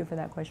thank you for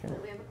that question.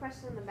 We have a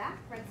question in the back.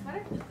 Red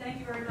sweater. Thank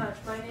you very much.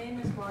 My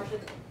name is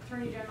Marsha.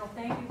 Attorney General,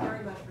 thank you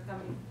very much for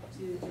coming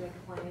to make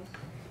a claim.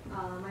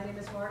 My name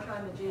is Marsha.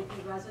 I'm a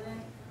JP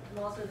resident.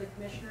 I'm also the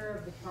Commissioner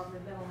of the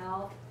Department of Mental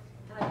Health.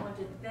 And I want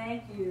to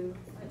thank you,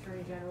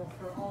 Attorney General,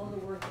 for all of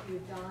the work that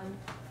you've done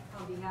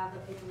on behalf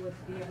of people with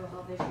behavioral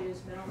health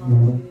issues, mental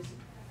health issues,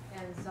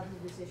 and substance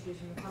abuse issues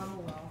in the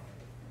Commonwealth.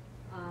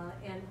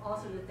 And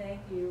also to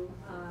thank you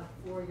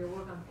for your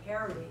work on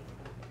parity.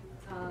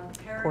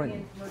 Parity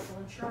in commercial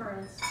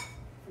insurance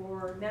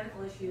for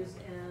medical issues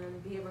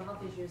and behavioral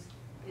health issues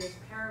is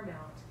paramount.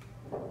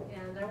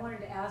 And I wanted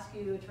to ask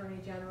you, Attorney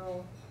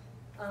General,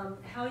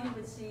 how you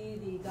would see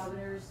the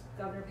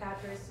Governor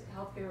Patrick's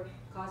healthcare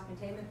cost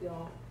containment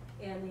bill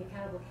and the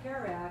Accountable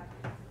Care Act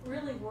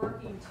really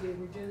working to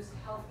reduce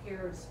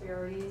healthcare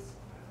disparities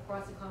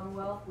across the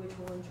Commonwealth, which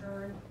will in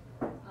turn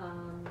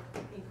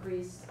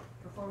increase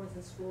performance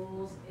in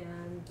schools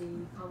and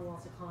the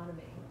Commonwealth's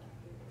economy.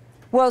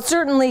 Well,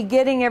 certainly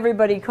getting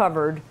everybody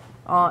covered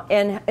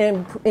and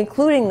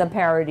including the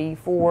parity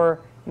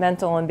for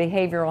mental and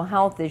behavioral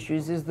health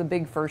issues is the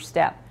big first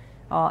step.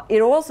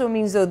 It also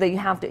means, though, that you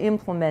have to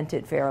implement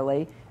it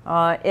fairly,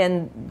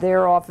 and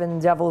they're often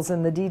devils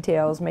in the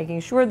details,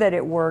 making sure that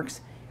it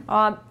works.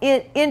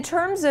 In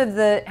terms of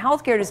the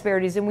healthcare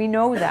disparities, and we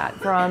know that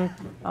from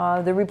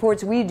the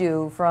reports we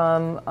do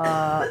from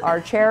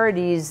our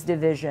charities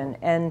division,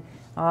 and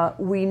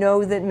we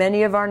know that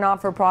many of our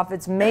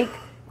not-for-profits make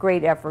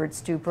great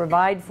efforts to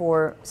provide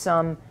for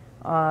some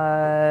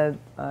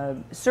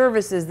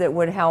services that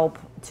would help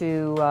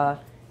to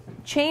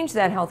change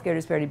that healthcare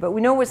disparity. But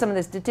we know what some of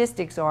the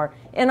statistics are,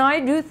 and I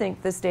do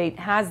think the state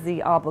has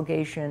the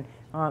obligation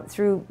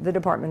through the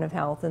Department of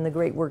Health and the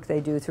great work they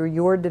do, through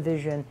your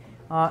division,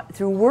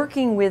 through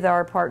working with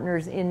our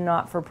partners in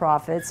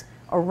not-for-profits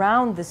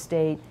around the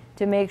state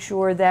to make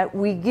sure that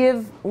we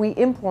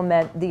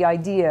implement the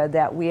idea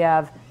that we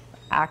have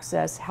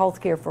access, health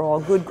care for all,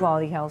 good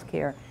quality health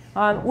care.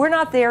 We're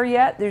not there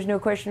yet, there's no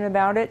question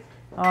about it,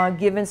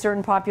 given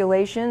certain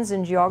populations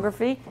and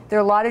geography. There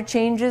are a lot of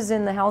changes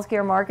in the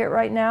healthcare market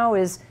right now.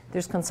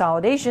 There's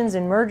consolidations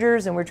and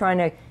mergers, and we're trying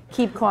to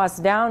keep costs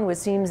down, which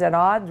seems at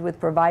odds with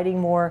providing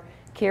more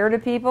care to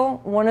people.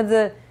 One of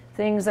the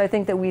things I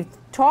think that we've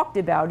talked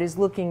about is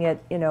looking at,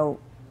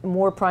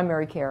 more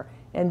primary care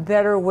and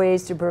better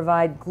ways to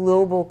provide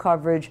global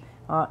coverage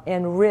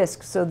and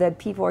risk so that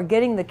people are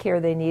getting the care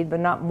they need, but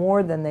not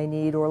more than they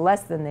need or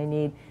less than they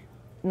need.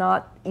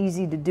 Not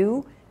easy to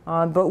do,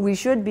 but we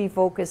should be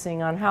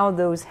focusing on how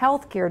those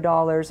healthcare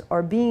dollars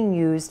are being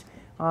used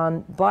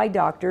by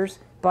doctors,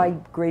 by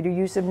greater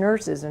use of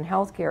nurses and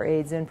healthcare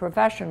aides and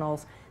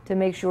professionals to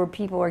make sure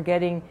people are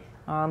getting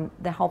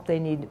the help they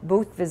need,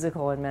 both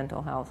physical and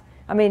mental health.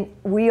 I mean,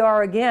 we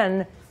are,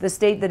 again, the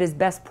state that is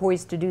best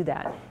poised to do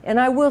that. And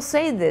I will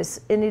say this,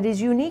 and it is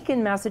unique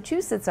in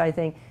Massachusetts, I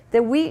think,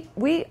 that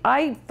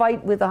I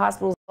fight with the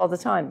hospitals all the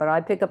time, but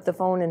I pick up the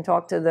phone and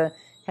talk to the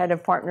head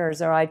of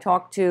partners, or I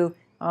talk to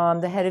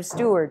the head of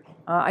steward,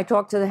 I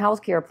talk to the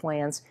healthcare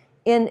plans,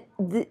 and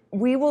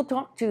we will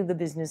talk to the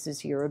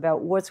businesses here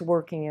about what's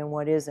working and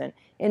what isn't.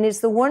 And it's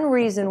the one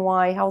reason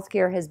why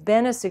healthcare has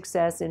been a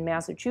success in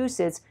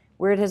Massachusetts,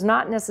 where it has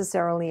not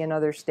necessarily in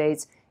other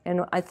states.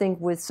 And I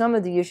think with some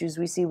of the issues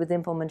we see with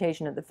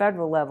implementation at the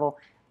federal level,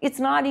 it's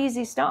not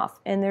easy stuff,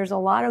 and there's a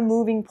lot of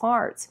moving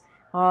parts.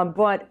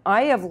 But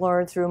I have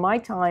learned through my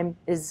time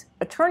as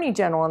Attorney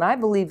General, and I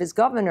believe as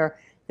Governor,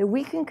 that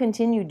we can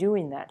continue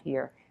doing that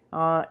here.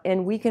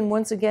 And we can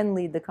once again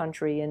lead the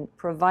country in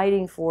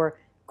providing for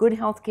good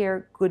health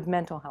care, good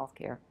mental health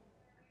care.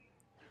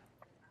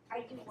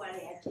 I do want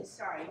to add,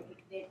 sorry,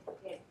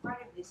 that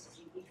part of this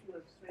issue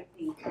of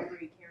strengthening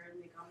primary care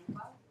in the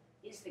Commonwealth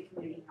is the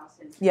community health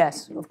centers.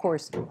 Yes, of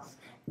course. There are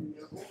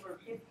over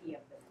 50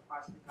 of them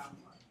across the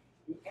Commonwealth.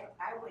 And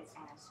I would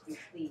ask you,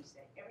 please,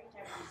 that every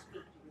time you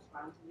speak to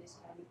respond to this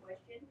kind of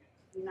question,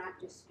 do not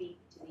just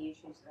speak to the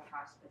issues of the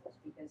hospitals,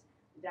 because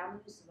the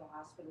dominance of the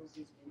hospitals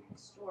has been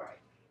historic.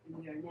 And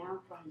we are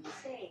now trying to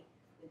say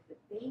that the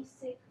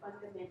basic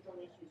fundamental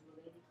issues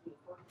related to the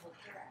Affordable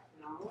Care Act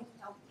and our own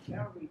health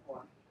care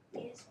reform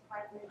is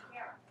primary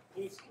care.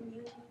 And it's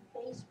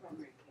community-based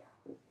primary care.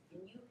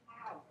 And you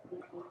have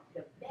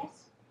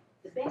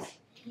the best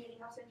community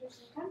health centers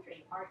in the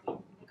country are in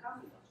the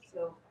Commonwealth.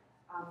 So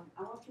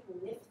I want you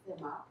to lift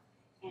them up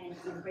and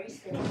embrace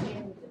them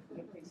in the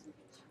presentation.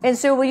 And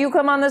so will you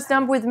come on the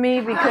stump with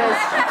me, because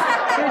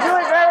you do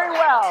it very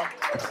well.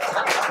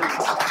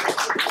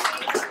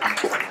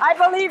 I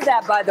believe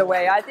that, by the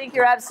way. I think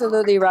you're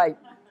absolutely right.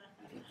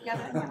 Go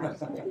ahead.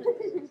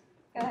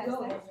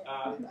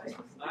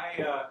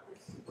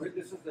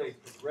 This is a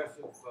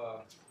progressive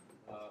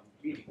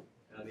meeting.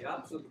 The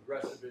opposite of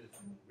progressive is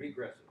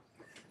regressive.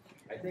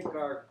 I think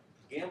our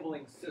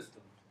gambling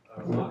system,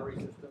 our lottery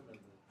system, and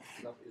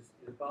stuff is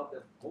about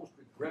the most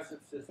regressive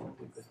system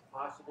we could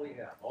possibly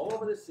have. All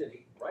over the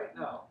city, right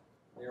now,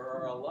 there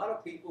are a lot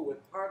of people with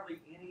hardly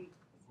any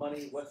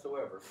money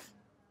whatsoever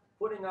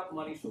putting up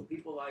money so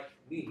people like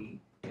me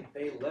can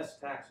pay less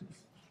taxes.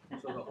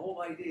 So the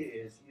whole idea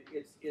is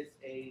it's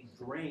a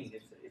drain,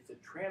 it's a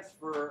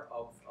transfer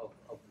of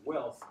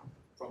wealth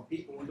from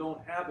people who don't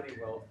have any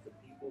wealth to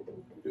people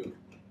who do.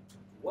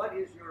 What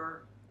is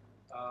your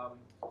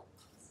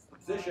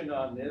position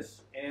on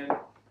this, and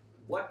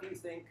what do you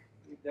think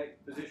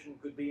that position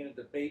could be in a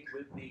debate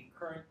with the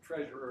current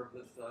treasurer of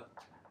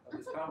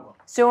this Commonwealth?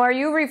 So are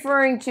you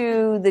referring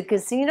to the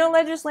casino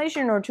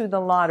legislation or to the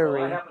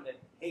lottery? Well, I happen to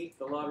hate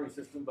the lottery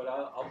system, but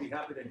I'll be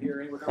happy to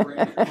hear whatever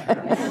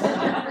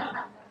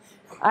answer.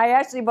 I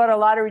actually bought a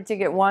lottery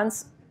ticket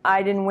once.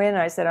 I didn't win.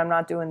 I said, I'm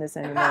not doing this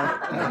anymore.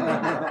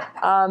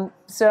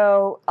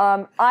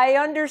 I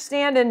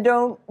understand and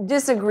don't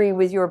disagree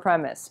with your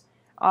premise.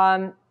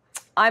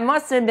 I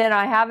must admit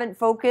I haven't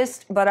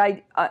focused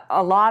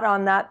a lot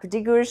on that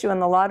particular issue on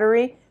the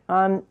lottery.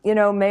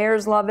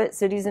 Mayors love it.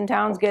 Cities and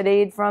towns get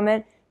aid from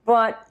it.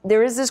 But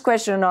there is this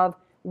question of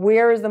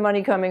where is the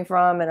money coming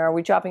from, and are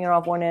we chopping it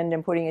off one end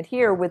and putting it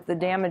here with the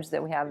damage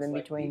that we have in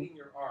between? It's like beating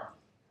your arm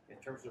in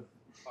terms of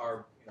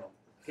our,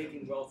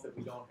 taking wealth that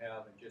we don't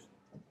have and just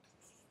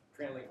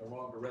translating in the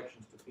wrong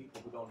directions to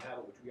people who don't have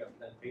it, which we have to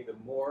then pay them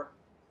more.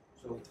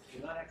 So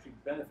you're not actually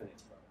benefiting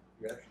from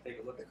it. You actually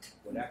take a look at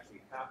what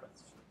actually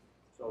happens.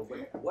 So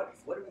what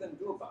are we going to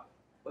do about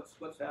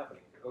What's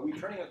happening? Are we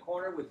turning a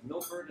corner with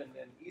Milford and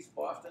East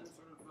Boston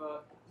sort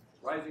of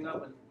rising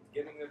up and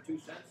giving their 2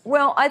 cents?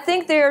 Well, I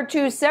think they are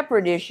two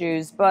separate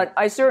issues, but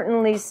I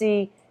certainly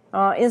see,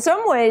 in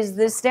some ways,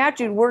 this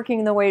statute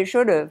working the way it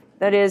should have.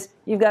 That is,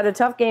 you've got a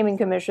tough gaming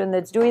commission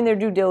that's doing their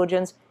due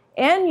diligence,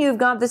 and you've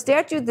got the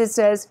statute that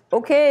says,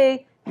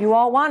 okay, you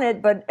all want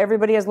it, but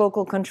everybody has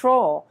local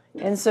control.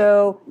 And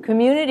so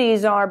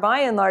communities are, by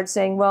and large,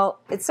 saying, well,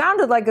 it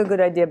sounded like a good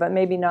idea, but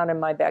maybe not in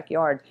my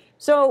backyard.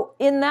 So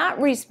in that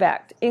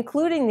respect,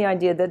 including the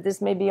idea that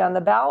this may be on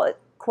the ballot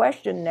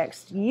question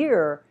next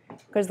year,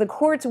 because the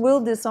courts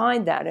will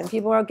decide that, and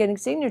people aren't getting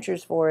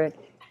signatures for it,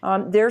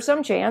 there's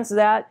some chance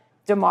that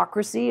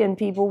democracy and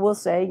people will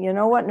say, you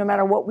know what, no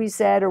matter what we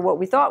said or what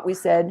we thought we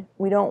said,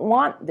 we don't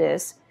want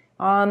this.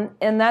 And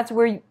that's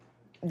where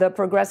the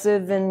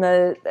progressive and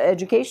the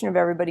education of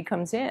everybody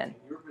comes in.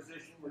 Your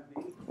position would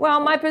be? Well,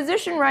 my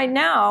position right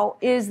now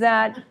is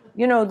that,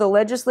 you know, the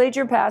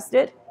legislature passed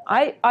it.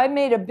 I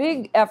made a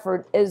big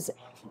effort as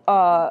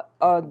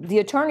the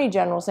Attorney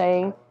General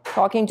saying,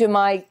 talking to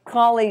my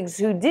colleagues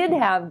who did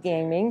have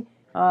gambling.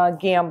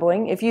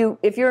 If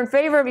you're in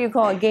favor of it, you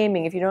call it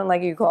gaming. If you don't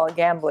like it, you call it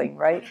gambling,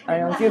 right? I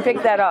don't know if you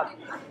picked that up.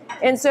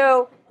 And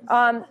so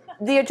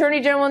the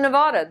Attorney General in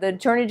Nevada, the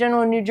Attorney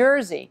General in New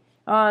Jersey,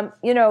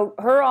 you know,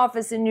 her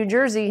office in New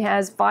Jersey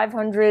has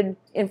 500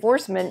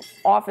 enforcement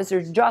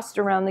officers just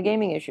around the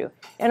gaming issue.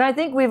 And I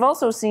think we've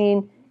also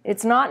seen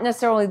it's not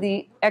necessarily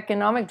the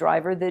economic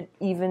driver that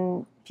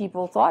even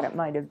people thought it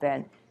might have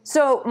been.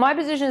 So my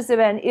position has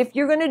been, if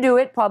you're going to do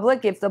it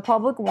public, if the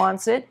public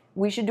wants it,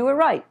 we should do it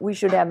right. We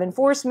should have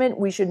enforcement.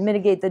 We should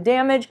mitigate the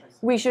damage.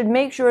 We should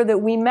make sure that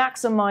we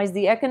maximize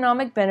the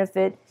economic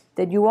benefit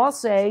that you all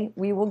say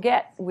we will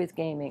get with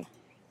gaming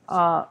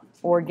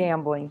or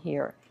gambling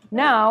here.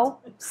 Now,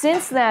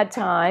 since that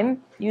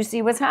time, you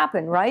see what's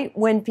happened, right?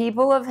 When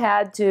people have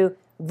had to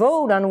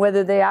vote on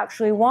whether they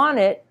actually want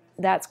it,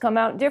 that's come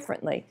out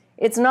differently.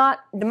 It's not,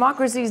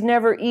 democracy is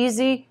never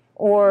easy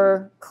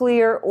or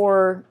clear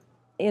or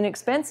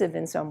inexpensive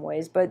in some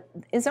ways, but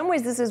in some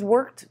ways this has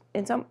worked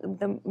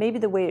in maybe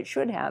the way it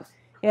should have.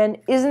 And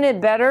isn't it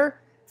better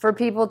for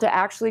people to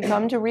actually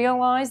come to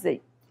realize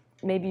that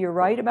maybe you're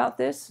right about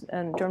this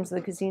in terms of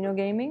the casino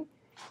gaming?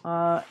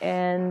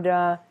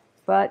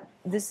 But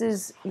this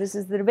is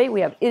the debate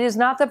we have. It is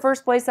not the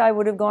first place I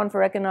would have gone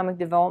for economic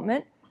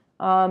development.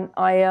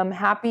 I am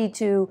happy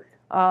to,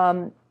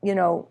 you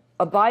know,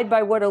 abide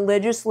by what a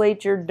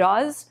legislature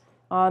does,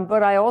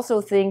 but I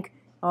also think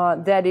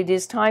that it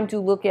is time to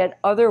look at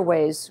other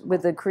ways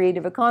with the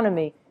creative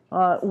economy,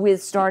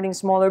 with starting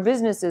smaller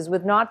businesses,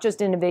 with not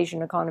just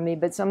innovation economy,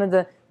 but some of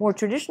the more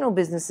traditional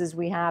businesses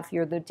we have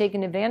here that are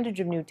taking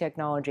advantage of new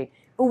technology.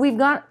 But we've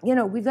got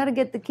to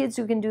get the kids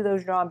who can do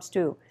those jobs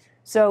too.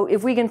 So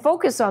if we can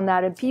focus on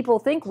that and people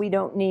think we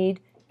don't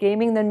need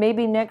gaming, then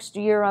maybe next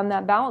year on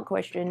that ballot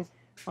question,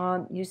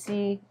 you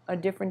see a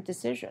different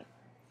decision.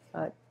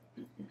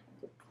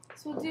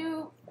 So we'll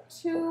do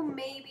 2,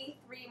 maybe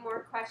 3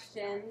 more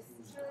questions.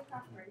 It's really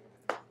tough right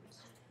now.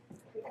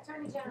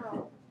 Attorney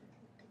General,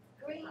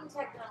 green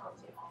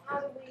technology.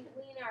 How do we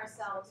wean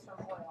ourselves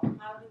from oil?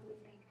 How do we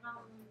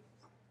become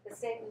the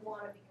state we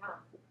want to become?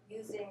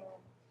 Using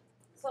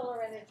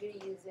solar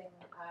energy, using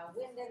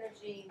wind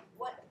energy.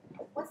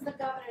 What's the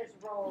governor's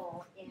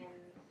role in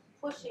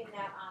pushing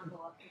that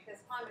envelope?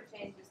 Because climate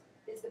change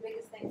is the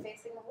biggest thing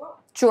facing the world.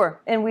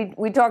 Sure, and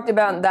we talked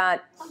about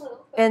that.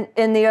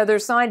 And the other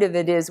side of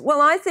it is,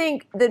 well, I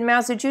think that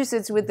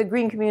Massachusetts, with the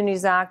Green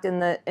Communities Act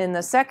and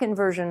the second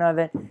version of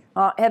it,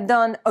 have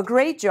done a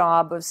great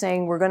job of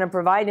saying we're going to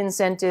provide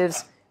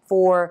incentives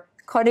for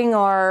cutting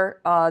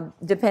our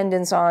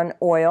dependence on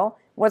oil.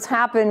 What's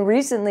happened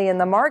recently in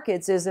the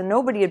markets is, and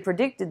nobody had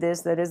predicted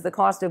this, that as the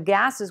cost of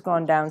gas has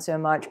gone down so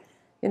much,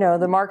 you know,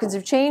 the markets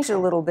have changed a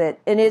little bit.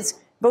 And it's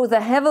both a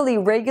heavily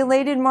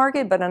regulated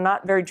market, but a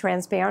not very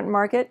transparent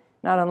market,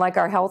 not unlike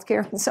our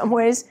healthcare in some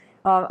ways.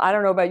 I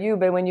don't know about you,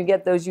 but when you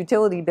get those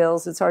utility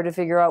bills, it's hard to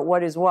figure out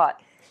what is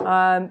what.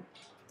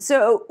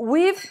 So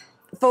we've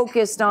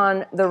focused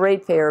on the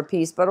ratepayer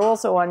piece, but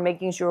also on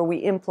making sure we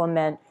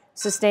implement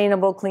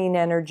sustainable, clean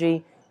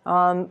energy.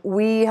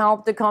 We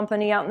helped a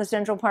company out in the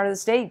central part of the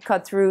state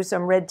cut through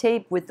some red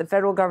tape with the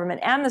federal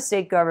government and the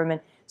state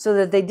government so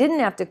that they didn't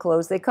have to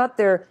close. They cut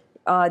their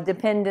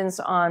dependence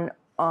on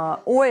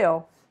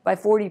oil by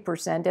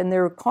 40% and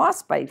their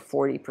costs by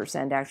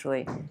 40%,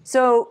 actually.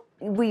 So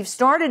we've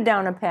started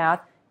down a path,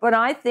 but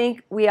I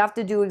think we have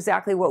to do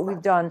exactly what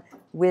we've done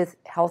with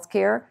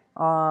healthcare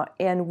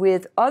and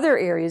with other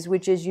areas,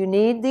 which is you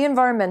need the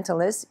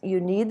environmentalists, you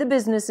need the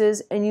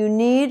businesses, and you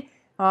need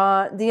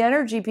the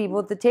energy people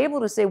at the table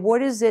to say,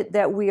 what is it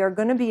that we are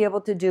going to be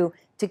able to do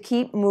to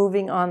keep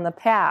moving on the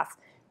path,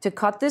 to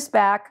cut this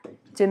back,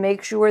 to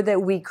make sure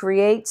that we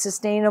create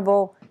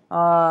sustainable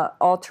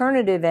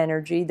alternative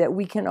energy that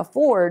we can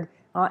afford.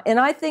 And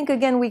I think,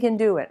 again, we can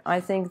do it.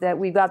 I think that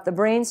we've got the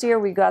brains here,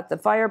 we've got the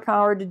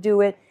firepower to do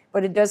it,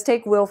 but it does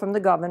take will from the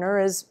governor,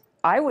 as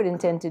I would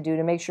intend to do,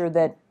 to make sure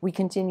that we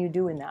continue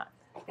doing that.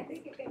 I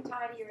think you can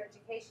tie to your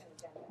education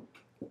agenda.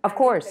 Of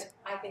course.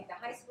 I think the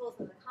high schools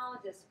and the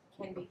colleges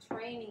can be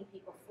training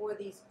people for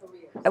these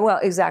careers. Well,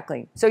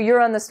 exactly. So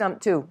you're on the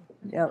stump too.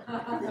 Yeah. We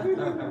got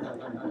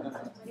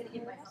another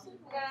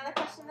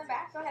question in the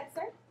back. Go ahead,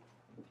 sir.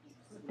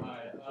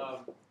 Hi,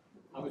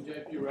 I'm a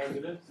JP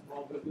resident,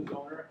 small business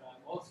owner, and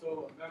I'm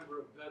also a member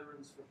of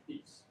Veterans for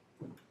Peace.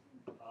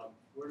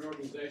 We're an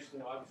organization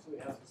that obviously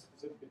has a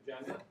specific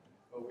agenda,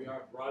 but we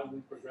are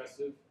broadly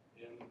progressive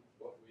in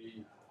what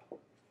we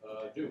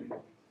do.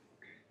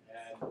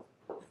 And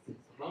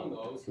among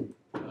those,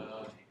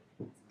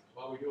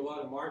 while we do a lot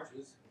of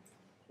marches,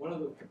 one of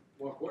the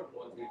more important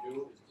ones we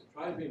do is to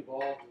try to be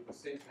involved with the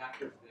St.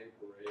 Patrick's Day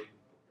Parade,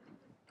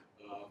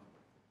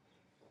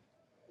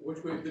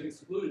 which we've been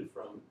excluded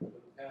from for the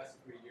past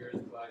 3 years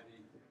by the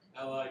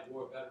Allied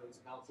War Veterans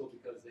Council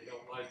because they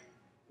don't like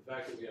the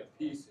fact that we have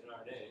peace in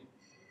our name,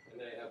 and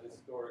they have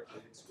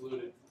historically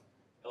excluded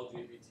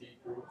LGBT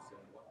groups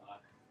and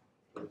whatnot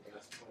for the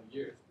past 20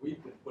 years.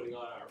 We've been putting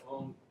on our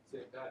own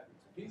St.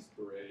 Patrick's Peace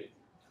Parade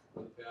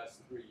for the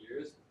past 3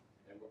 years,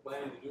 and we're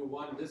planning to do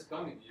one this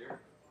coming year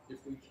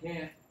if we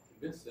can't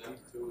convince them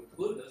to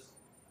include us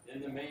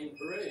in the main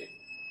parade.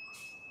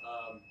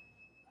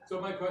 So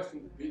my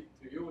question to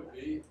you would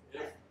be,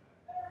 if,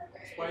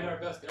 despite our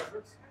best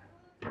efforts,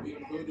 to be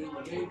included in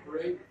the main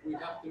parade, if we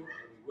have to, and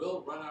we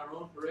will run our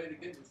own parade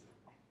again,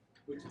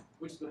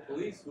 which the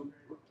police who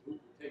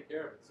take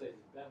care of it say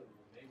is better than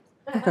the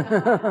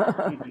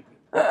main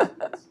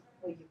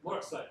one. More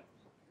exciting.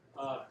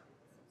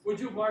 Would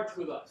you march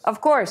with us?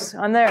 Of course,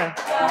 I'm there.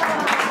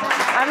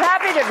 I'm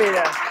happy to be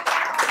there.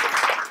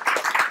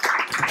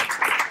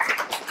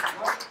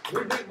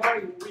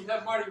 We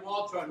have Marty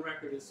Walsh on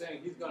record as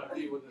saying he's going to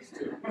be with us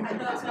too.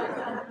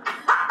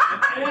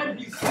 And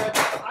he said,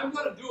 I'm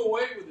going to do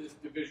away with this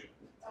division.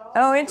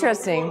 Oh,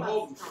 interesting.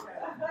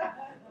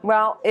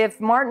 Well, if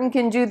Martin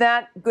can do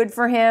that, good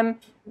for him.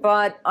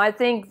 But I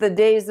think the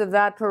days of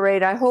that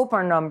parade, I hope,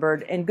 are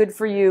numbered. And good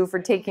for you for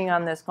taking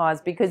on this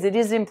cause, because it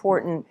is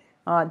important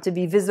to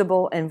be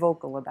visible and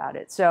vocal about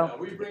it. So yeah,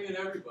 we bring in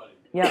everybody.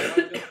 Yeah.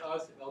 Not just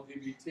us,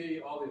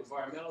 LGBT, all the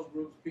environmental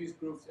groups, peace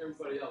groups,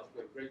 everybody else.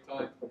 We have a great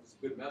time. It's a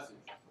good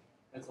message.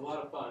 It's a lot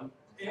of fun.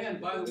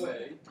 And by the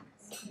way,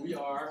 we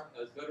are,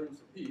 as Veterans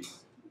of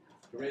Peace,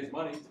 to raise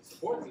money to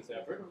support this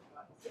effort.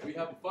 We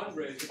have a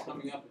fundraiser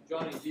coming up with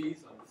Johnny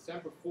D's on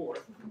December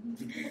 4th,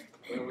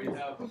 where we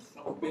have a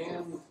couple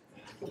bands,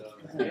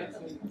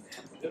 dancing,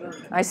 dinner.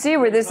 I see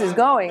where this is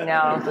going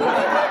now.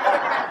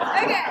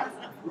 Okay.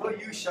 Will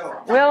you show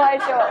up? Will I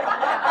show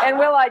up? And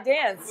will I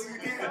dance? Will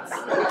you dance?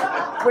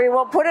 We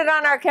will put it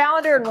on our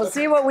calendar and we'll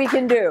see what we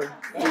can do.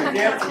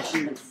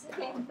 Dancing shoes.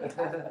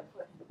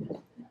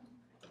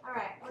 All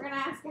right, we're gonna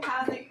ask a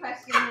housing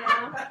question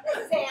now. This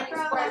is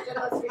Annie's question,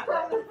 let's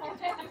record it.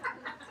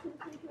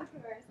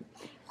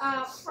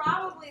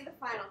 Probably the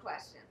final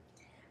question.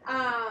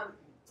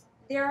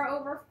 There are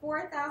over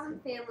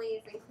 4,000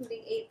 families,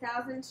 including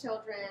 8,000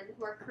 children,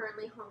 who are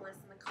currently homeless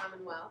in the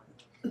Commonwealth.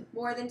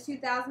 More than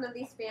 2,000 of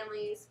these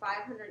families,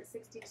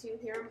 562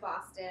 here in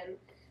Boston,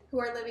 who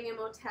are living in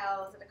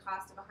motels at a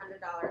cost of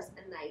 $100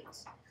 a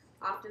night,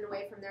 often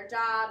away from their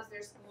jobs,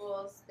 their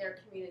schools, their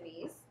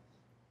communities.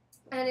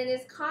 And it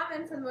is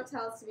common for the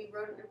motels to be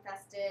rodent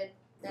infested,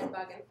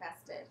 bedbug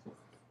infested.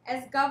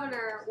 As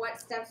governor,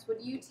 what steps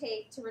would you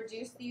take to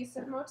reduce the use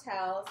of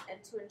motels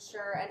and to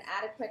ensure an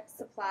adequate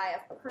supply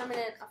of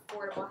permanent,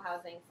 affordable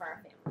housing for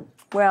our families?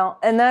 Well,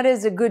 and that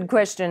is a good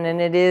question, and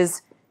it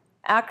is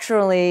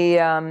actually,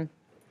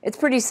 it's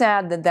pretty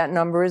sad that that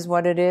number is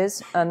what it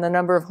is, and the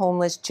number of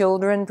homeless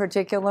children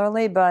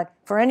particularly, but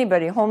for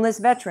anybody, homeless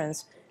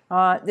veterans.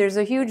 There's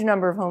a huge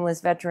number of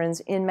homeless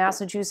veterans in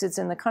Massachusetts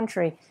and the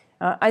country.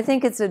 I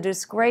think it's a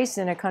disgrace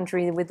in a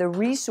country with the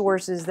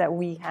resources that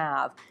we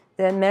have,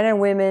 that men and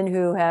women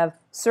who have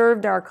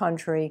served our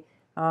country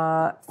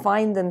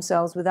find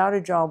themselves without a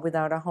job,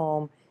 without a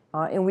home.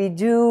 And we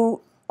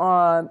do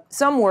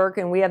some work,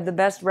 and we have the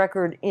best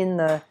record in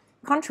the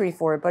country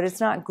for it, but it's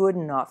not good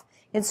enough.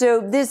 And so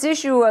this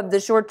issue of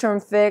the short-term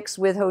fix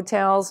with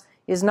hotels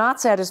is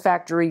not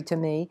satisfactory to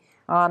me.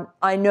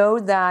 I know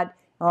that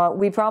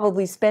we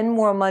probably spend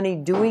more money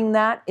doing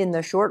that in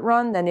the short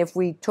run than if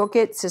we took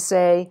it to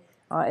say,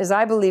 as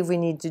I believe we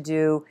need to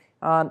do,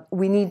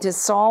 we need to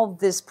solve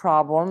this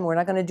problem. We're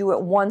not going to do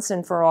it once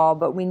and for all,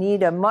 but we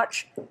need a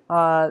much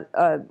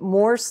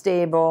more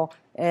stable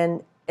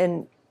and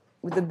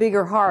with a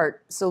bigger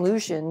heart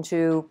solution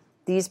to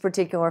these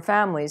particular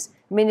families.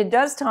 I mean, it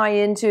does tie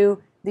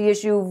into the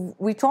issue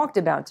we talked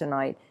about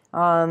tonight.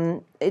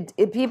 A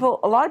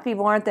lot of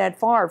people aren't that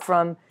far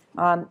from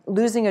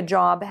losing a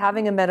job,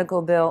 having a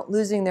medical bill,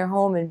 losing their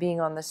home, and being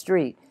on the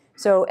street.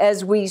 So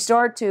as we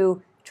start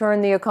to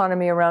turn the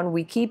economy around,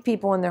 we keep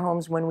people in their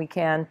homes when we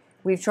can.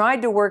 We've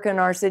tried to work in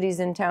our cities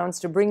and towns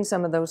to bring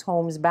some of those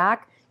homes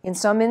back. In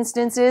some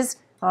instances,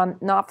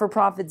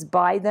 not-for-profits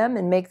buy them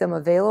and make them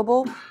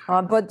available,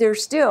 but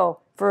there's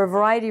still, for a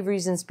variety of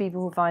reasons,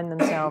 people who find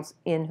themselves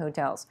in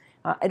hotels.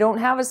 I don't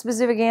have a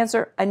specific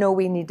answer. I know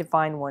we need to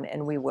find one,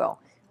 and we will.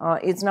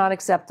 It's not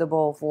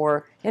acceptable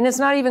and it's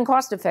not even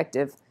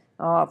cost-effective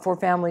for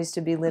families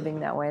to be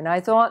living that way. And I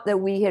thought that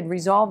we had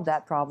resolved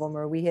that problem,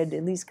 or we had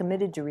at least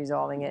committed to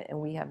resolving it,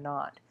 and we have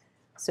not.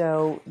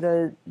 So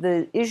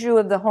the issue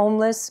of the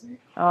homeless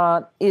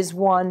is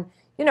one,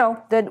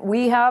 that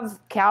we have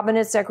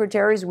cabinet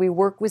secretaries. We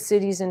work with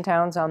cities and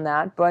towns on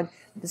that, but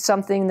it's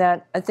something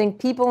that I think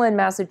people in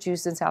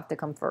Massachusetts have to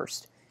come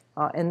first.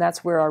 And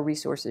that's where our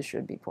resources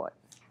should be put.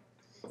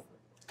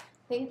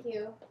 Thank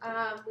you.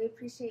 We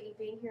appreciate you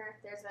being here.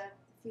 If there's a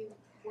few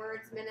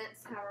words,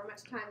 minutes, however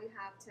much time you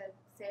have to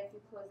say a few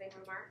closing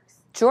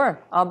remarks. Sure,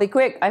 I'll be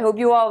quick. I hope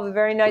you all have a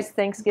very nice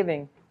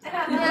Thanksgiving.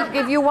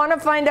 If you want to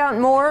find out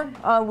more,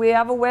 we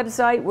have a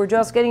website. We're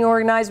just getting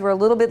organized. We're a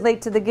little bit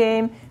late to the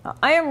game.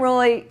 I am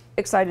really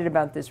excited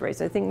about this race.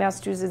 I think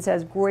Massachusetts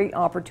has great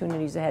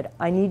opportunities ahead.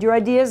 I need your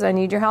ideas. I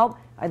need your help.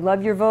 I'd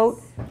love your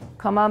vote.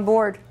 Come on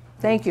board.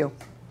 Thank you.